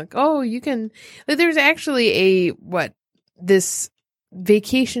thing, like, oh, you can, like, there's actually this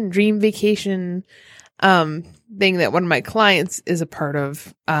dream vacation thing that one of my clients is a part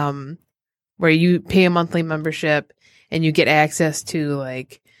of, where you pay a monthly membership and you get access to,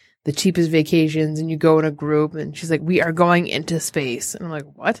 like, the cheapest vacations, and you go in a group, and she's like, we are going into space. And I'm like,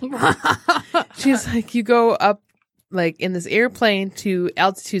 what? She's like, you go up, like, in this airplane to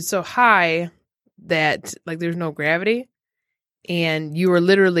altitude so high that, like, there's no gravity, and you are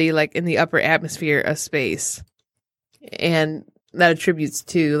literally, like, in the upper atmosphere of space. And that attributes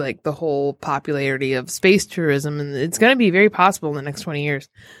to, like, the whole popularity of space tourism, and it's going to be very possible in the next 20 years.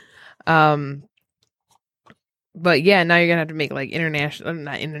 But yeah, now you're going to have to make, like,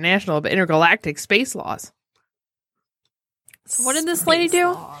 not international, but intergalactic space laws. So what did this lady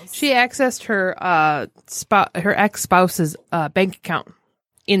do? She accessed her her ex-spouse's bank account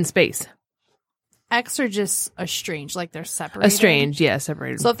in space. Ex or just estranged, like they're separated? Estranged, yeah,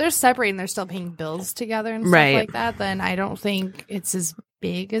 separated. So if they're separated and they're still paying bills together and stuff like that, then I don't think it's as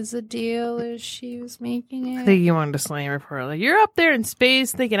big as a deal as she was making it. I think you wanted to slam her for her. Like, you're up there in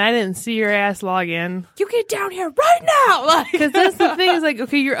space thinking I didn't see your ass log in. You get down here right now! Because that's the thing, is like,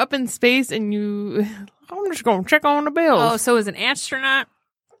 okay, you're up in space and I'm just going to check on the bills. Oh, so as an astronaut?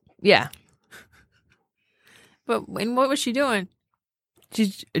 Yeah. And what was she doing? She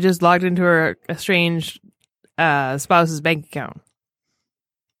just logged into her estranged spouse's bank account.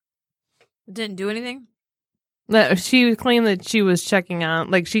 Didn't do anything? No, she claimed that she was checking on,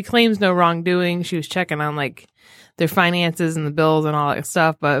 like, she claims no wrongdoing. She was checking on, like, their finances and the bills and all that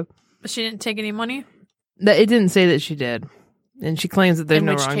stuff, but she didn't take any money? It didn't say that she did. And she claims that there's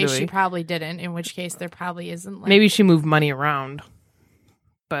no wrongdoing. In which case she probably didn't. In which case there probably isn't. Like, maybe she moved money around.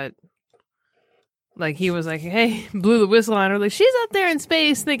 But, like, he was like, hey, blew the whistle on her. Like, she's up there in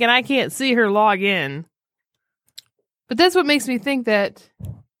space thinking I can't see her log in. But that's what makes me think that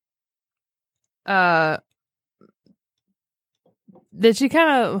that she kind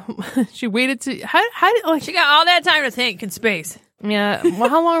of she waited to how did, like, she got all that time to think in space. Yeah, well,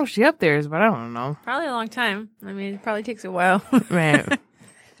 how long was she up there? But I don't know. Probably a long time. I mean, it probably takes a while. Right.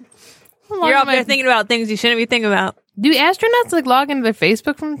 You're up there thinking about things you shouldn't be thinking about. Do astronauts, like, log into their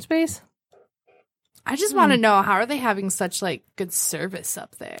Facebook from space? I just want to know, how are they having such, like, good service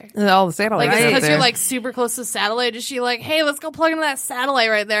up there? All the satellites. Like, up because there. you're, like, super close to the satellite. Is she like, hey, let's go plug into that satellite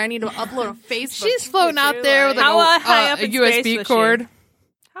right there? I need to upload a Facebook. She's floating out there with, like, how high up a in USB space was cord. She?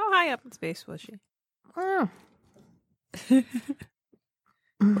 How high up in space was she? Oh.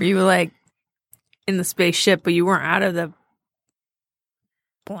 Were you, like, in the spaceship, but you weren't out of the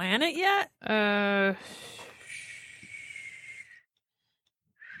planet yet?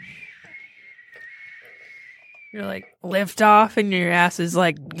 You're like lift off and your ass is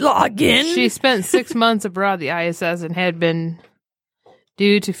like log in. She spent 6 months aboard the ISS and had been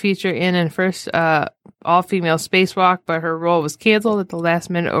due to feature in a first all-female spacewalk, but her role was canceled at the last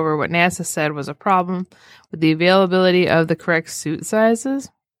minute over what NASA said was a problem with the availability of the correct suit sizes.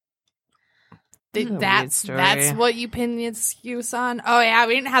 That's what you pin the excuse on. Oh yeah,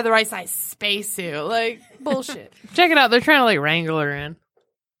 we didn't have the right size spacesuit. Like bullshit. Check it out. They're trying to like wrangle her in.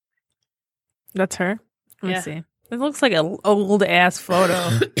 That's her. Let me Yeah. see. It looks like an old ass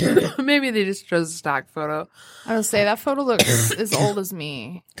photo. Maybe they just chose a stock photo. I will say that photo looks as old as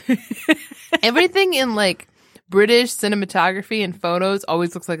me. Everything in like British cinematography and photos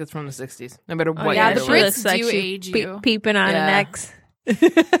always looks like it's from the 60s, no matter what. yeah, year the it Brits was. looks like do she age you. peeping on Yeah. an X.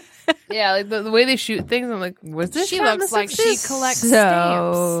 Yeah, like the way they shoot things, I'm like, was this She shot in looks the like 60s? she collects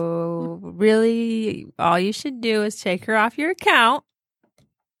stamps. So really, all you should do is take her off your account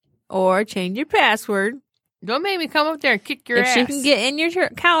or change your password. Don't make me come up there and kick your If ass. she can get in your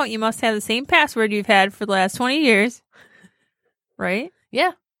account, you must have the same password you've had for the last 20 years. Right?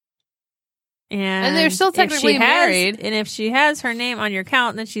 Yeah. And they're still if she technically married. And if she has her name on your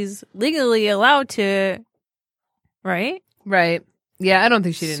account, then she's legally allowed to. Right? Right. Yeah, I don't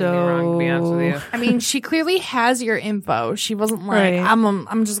think she did anything wrong, to be honest with you. I mean, she clearly has your info. She wasn't like, Right.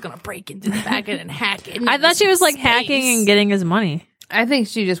 I'm just gonna break into the back end and hack it. I thought she was like hacking and getting his money. I think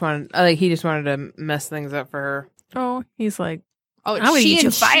she just wanted, like, he just wanted to mess things up for her. Oh, he's like, Oh, I'm gonna it's she get you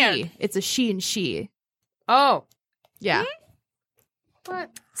and fired. she. It's a she and she. Oh. Yeah. What?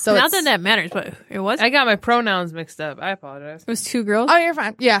 So not it's- that that matters, but it was. I got my pronouns mixed up. I apologize. It was two girls. Oh, you're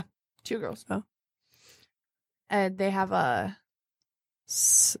fine. Yeah, 2 girls. Oh. And they have a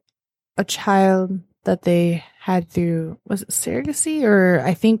child that they had through, was it surrogacy, or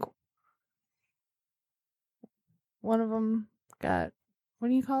I think one of them got, what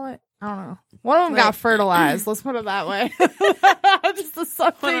do you call it? I don't know. One of them got fertilized. Let's put it that way. Just to sum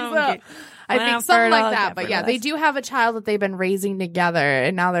One of things them up. get- I one think of something like fertilized, that. got But yeah, they fertilized. do have a child that they've been raising together,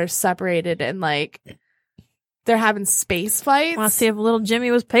 and now they're separated and like they're having space flights. Want to see if little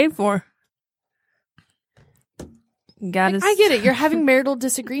Jimmy was paid for? Got his. I get it. You're having marital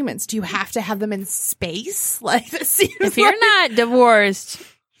disagreements. Do you have to have them in space? Like, this seems If you're not divorced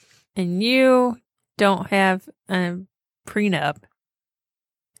and you don't have a prenup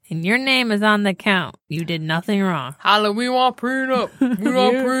and your name is on the account, you did nothing wrong. Holla, we want prenup. We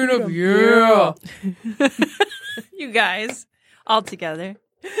want prenup. Yeah. You guys, all together.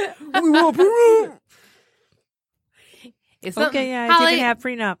 We want prenup. It's something, Okay, yeah, I Holly, didn't have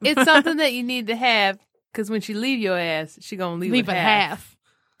prenup. it's something that you need to have because when she leave your ass, she gonna leave leave with a half.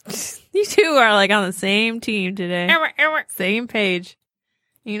 half. You two are like on the same team today. Same page.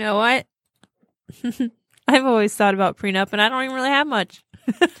 You know what? I've always thought about prenup and I don't even really have much.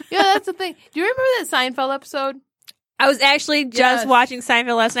 Yeah, that's the thing. Do you remember that Seinfeld episode? I was actually just Yes. watching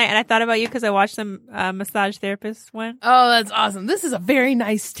Seinfeld last night and I thought about you because I watched the massage therapist one. Oh, that's awesome. This is a very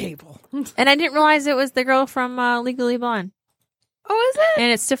nice table. And I didn't realize it was the girl from Legally Blonde. Oh, is it?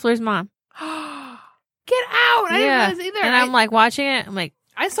 And it's Stifler's mom. Get out! I didn't realize either. And I'm like watching it. I'm like,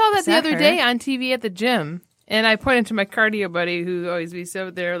 I saw that Is the that other her? day on TV at the gym, and I pointed to my cardio buddy who always be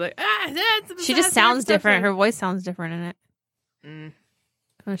over there like, that's the she just massage sounds different. episode." Her voice sounds different in it. Mm.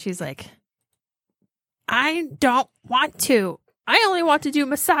 And she's like, I don't want to. I only want to do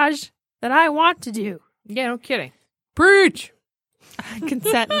massage that I want to do. Yeah, no kidding. Preach.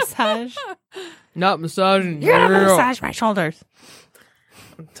 Consent massage. Not massaging. You're gonna girl. massage my shoulders.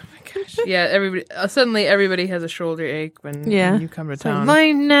 Oh my gosh. Yeah, everybody. Suddenly, everybody has a shoulder ache when Yeah. you come to It's like, town.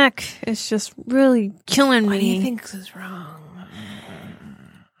 my neck is just really killing What do you me. think is wrong?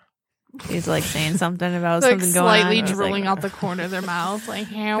 He's like saying something about Like something going on. slightly I was drilling like, out the corner of their mouth. Like,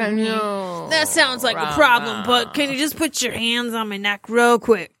 help I me. know. that sounds like a problem, but can you just put your hands on my neck real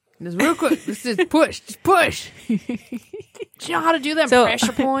quick? Just real quick. Just push. Just push. Do you know how to do them So-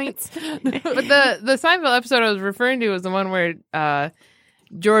 pressure points? But the Seinfeld episode I was referring to was the one where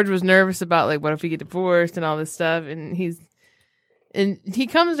George was nervous about like what if we get divorced and all this stuff, and he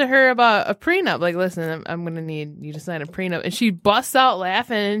comes to her about a prenup. Like, listen, I'm gonna need you to sign a prenup, and she busts out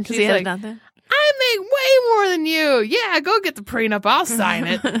laughing. And Because she's he has like, nothing. I make way more than you. Yeah, go get the prenup. I'll sign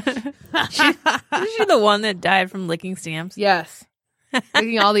it. Is she the one that died from licking stamps? Yes.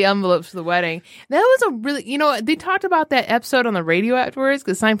 Making all the envelopes for the wedding. That was a really, they talked about that episode on the radio afterwards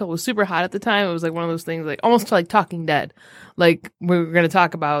because Seinfeld was super hot at the time. It was like one of those things, like almost like Talking Dead. Like, we were going to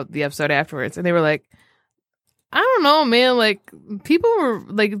talk about the episode afterwards. And they were like, I don't know, man. Like, people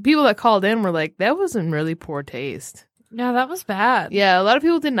that called in were like, that was in really poor taste. Yeah, that was bad. Yeah, a lot of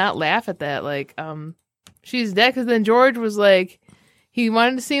people did not laugh at that. Like, she's dead, because then George was like, he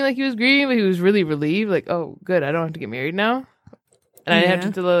wanted to seem like he was grieving, but he was really relieved. Like, oh, good, I don't have to get married now. And I didn't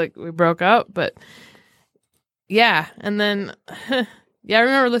have to, like, we broke up. But, yeah. And then, yeah, I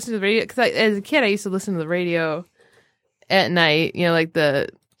remember listening to the radio, because as a kid, I used to listen to the radio at night, you know, like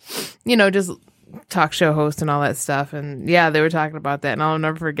just talk show host and all that stuff. And, yeah, they were talking about that. And I'll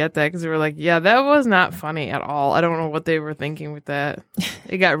never forget that, because they were like, yeah, that was not funny at all. I don't know what they were thinking with that.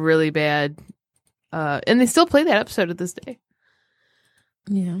 It got really bad. And they still play that episode to this day.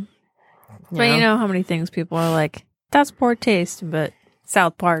 Yeah. But you know how many things people are like, that's poor taste, but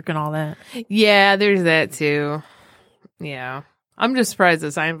South Park and all that. Yeah, there's that too. Yeah. I'm just surprised that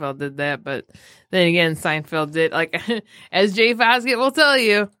Seinfeld did that, but then again, Seinfeld did, like, as Jay Foskett will tell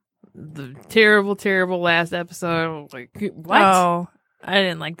you, the terrible, terrible last episode. Like, what? Oh, I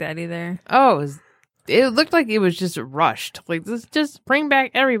didn't like that either. Oh, it looked like it was just rushed. Like, let's just bring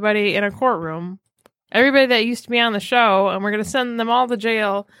back everybody in a courtroom. Everybody that used to be on the show, and we're going to send them all to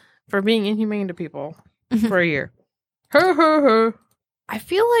jail for being inhumane to people for a year. I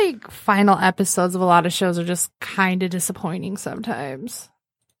feel like final episodes of a lot of shows are just kind of disappointing sometimes.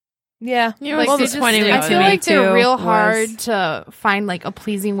 Yeah. You know, Like, disappointing I to feel me, like they're too, real was- hard to find like a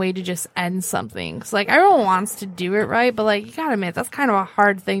pleasing way to just end something. 'Cause, like, everyone wants to do it right, but like, you gotta admit, that's kind of a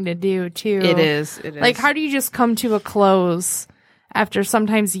hard thing to do too. It is. Like, how do you just come to a close after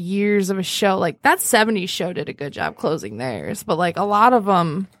sometimes years of a show? Like, that 70s show did a good job closing theirs, but like a lot of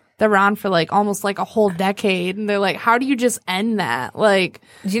them, they're on for like almost like a whole decade, and they're like, how do you just end that? Like,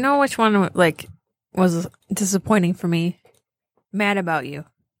 Do you know which one like was disappointing for me? Mad About You.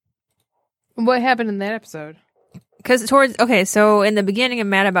 What happened in that episode? Because so in the beginning of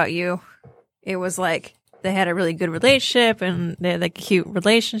Mad About You, it was like they had a really good relationship and they had like a cute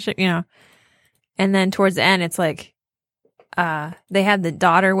relationship, you know. And then towards the end, it's like they had the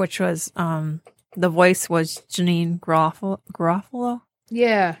daughter, which was the voice was Janine Garofalo.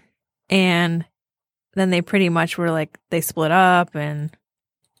 Yeah. And then they pretty much were like, they split up and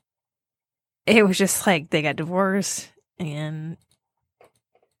it was just like they got divorced and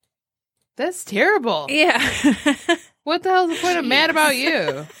That's terrible. yeah. What the hell's the point of Mad About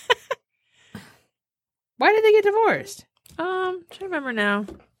You? Why did they get divorced? Trying to remember now.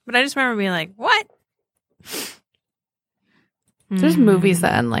 But I just remember being like, what? there's movies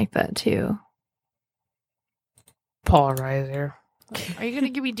that end like that too. Paul Reiser. Are you gonna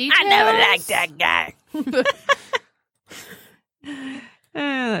give me details? I never liked that guy.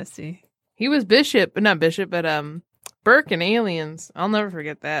 Let's see. He was Bishop, but not Bishop, but Burke in Aliens. I'll never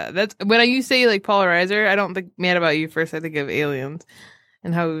forget that. That's when you say like Paul Reiser, I don't think Mad About You first. I think of Aliens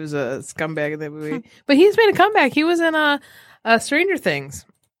and how he was a scumbag in that movie. But he's made a comeback. He was in Stranger Things.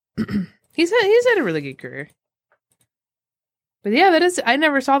 he's had a really good career. But yeah, that is. I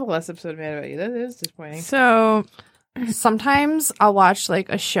never saw the last episode of Mad About You. That is disappointing. So Sometimes I'll watch like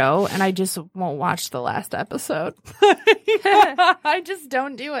a show and I just won't watch the last episode. I just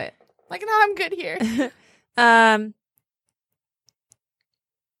don't do it. Like, no, I'm good here.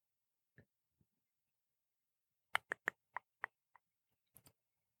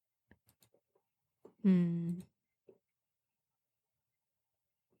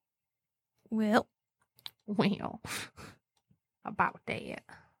 Well, Well, about that.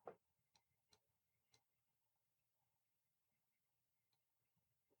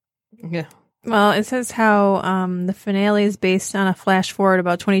 Yeah. Well, it says how the finale is based on a flash forward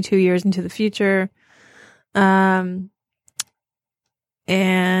about 22 years into the future. And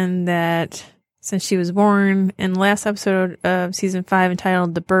that since she was born in the last episode of season 5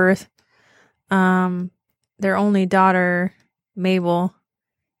 entitled The Birth, their only daughter, Mabel,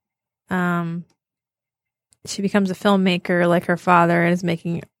 she becomes a filmmaker like her father and is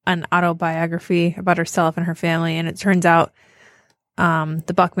making an autobiography about herself and her family. And it turns out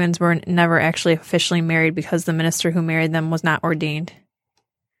the Buckmans were never actually officially married because the minister who married them was not ordained.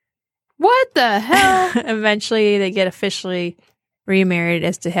 What the hell? Eventually, they get officially remarried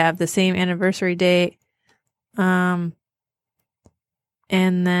as to have the same anniversary date. And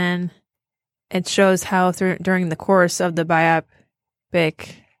then it shows how during the course of the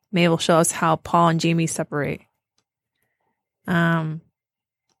biopic, Mabel shows how Paul and Jamie separate.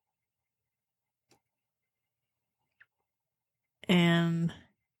 And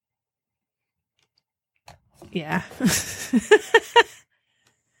yeah.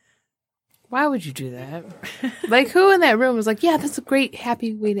 Why would you do that? Like, who in that room was like, yeah, that's a great,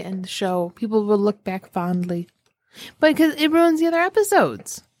 happy way to end the show. People will look back fondly. But because it ruins the other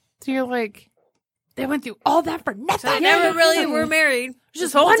episodes. So you're like, They went through all that for nothing. They never really were married. Just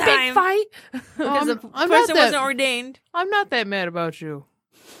This whole one time. big fight. Because the I'm not person that- wasn't ordained. I'm not that mad about you.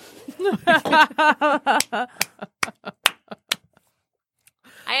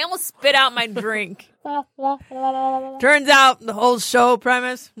 I almost spit out my drink. Turns out the whole show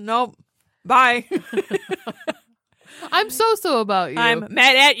premise, nope. Bye. I'm so about you. I'm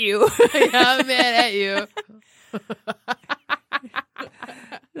mad at you. I'm mad at you.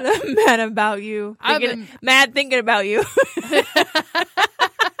 I'm mad about you. I've been- Mad thinking about you.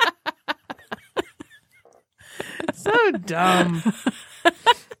 So dumb.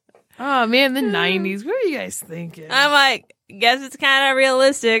 Oh man, the 90s. What are you guys thinking? I'm like, guess it's kind of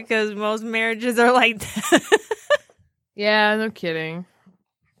realistic because most marriages are like that. Yeah, no kidding.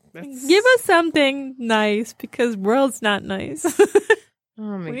 That's- Give us something nice because world's not nice.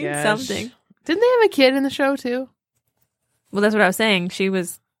 Oh my we need gosh. something. Didn't they have a kid in the show too? Well, that's what I was saying.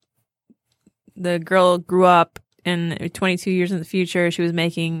 The girl grew up in 22 years in the future. She was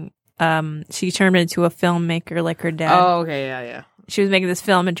making, she turned into a filmmaker like her dad. Oh, okay, yeah. She was making this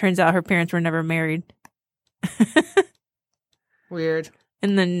film and turns out her parents were never married. Weird.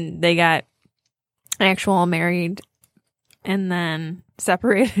 And then they got actual married and then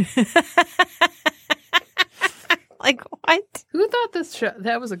separated. Like, what? Who thought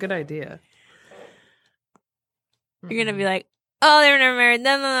that was a good idea? You're going to be like, oh, they were never married.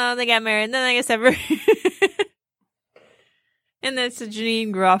 No, they got married. Then they got separated. And then it's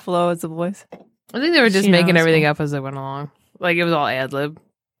Janine Garofalo as the voice. I think they were just She making knows. everything up as they went along. Like it was all ad lib.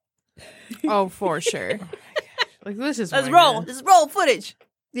 Oh, for sure. Like let's just Let's wing roll. it. Just roll footage.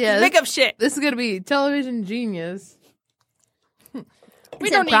 Yeah, Make up shit. this is gonna be television genius. We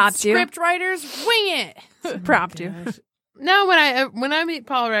Said don't need prompt you. script writers. Wing it. Prompt you. Now when I meet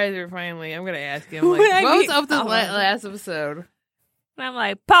Paul Reiser finally, I'm gonna ask him like, When I what was meet up this Paul Reiser. last episode? And I'm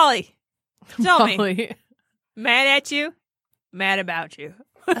like, Polly, tell me. Polly. Mad at you? Mad about you.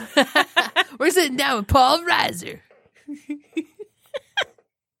 We're sitting down with Paul Reiser.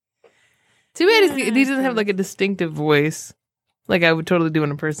 Too bad he doesn't have like a distinctive voice. Like I would totally do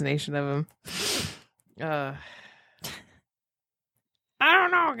an impersonation of him. I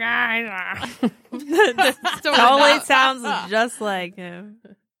don't know, guys. Totally sounds just like him.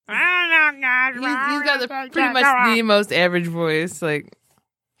 I don't know, guys. He's got pretty much the most average voice. Like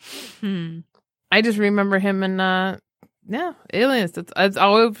I just remember him in Aliens. That's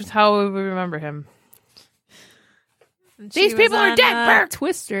always how we remember him. These people are dead, Burke.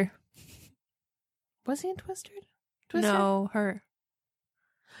 Twister. Was he in Twister? No, her.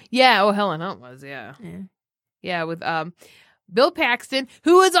 Yeah, Helen Hunt was, Yeah. Yeah, with Bill Paxton,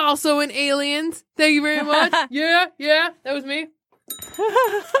 who is also in Aliens. Thank you very much. yeah, that was me.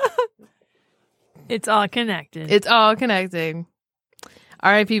 It's all connected. It's all connecting.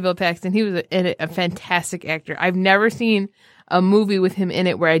 R.I.P. Bill Paxton. He was a fantastic actor. I've never seen a movie with him in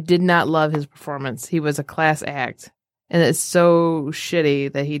it where I did not love his performance. He was a class act. And it's so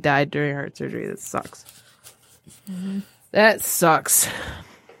shitty that he died during heart surgery. That sucks. That sucks.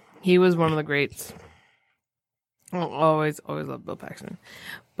 He was one of the greats. I'll always love Bill Paxton.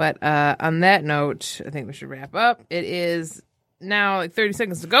 But on that note, I think we should wrap up. It is now like 30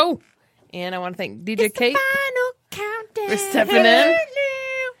 seconds to go. And I want to thank DJ Kate Final countdown. for stepping in.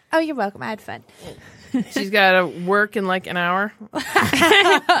 Oh, you're welcome. I had fun. She's got to work in like an hour.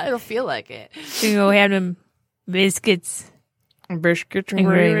 It'll feel like it. You go have them biscuits. Biscuits and And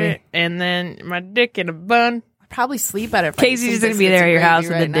gravy. gravy. And then my dick in a bun. Probably sleep better. If I Casey's just going to be there at your house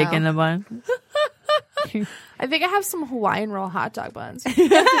with a dick in the bun. I think I have some Hawaiian roll hot dog buns. That's what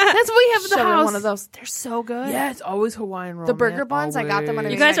we have at the Shove in house. one of those. They're so good. Yeah, it's always Hawaiian roll. The burger man. buns, I got them Always.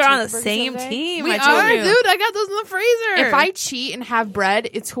 on You a guys are on the Cheeseburgers same today. team. We I told are, you. dude. I got those in the freezer. If I cheat and have bread,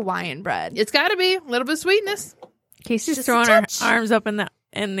 it's Hawaiian bread. It's got to be a little bit of sweetness. Casey's Just throwing a her touch. arms up in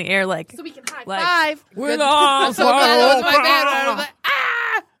the air like, So we can high Like- five. Good- I'm so glad that was my bad. I was like,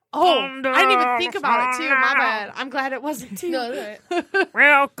 ah! Oh, I didn't even think about it too. My bad. I'm glad it wasn't too. No, that's right.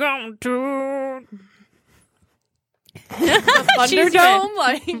 welcome to... Thunderdome,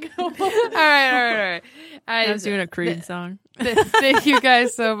 like. All right. I was doing a Creed song. Thank you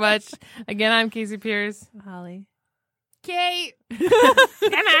guys so much. Again, I'm Casey Pierce. Holly. Kate.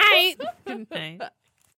 Good night. Good night.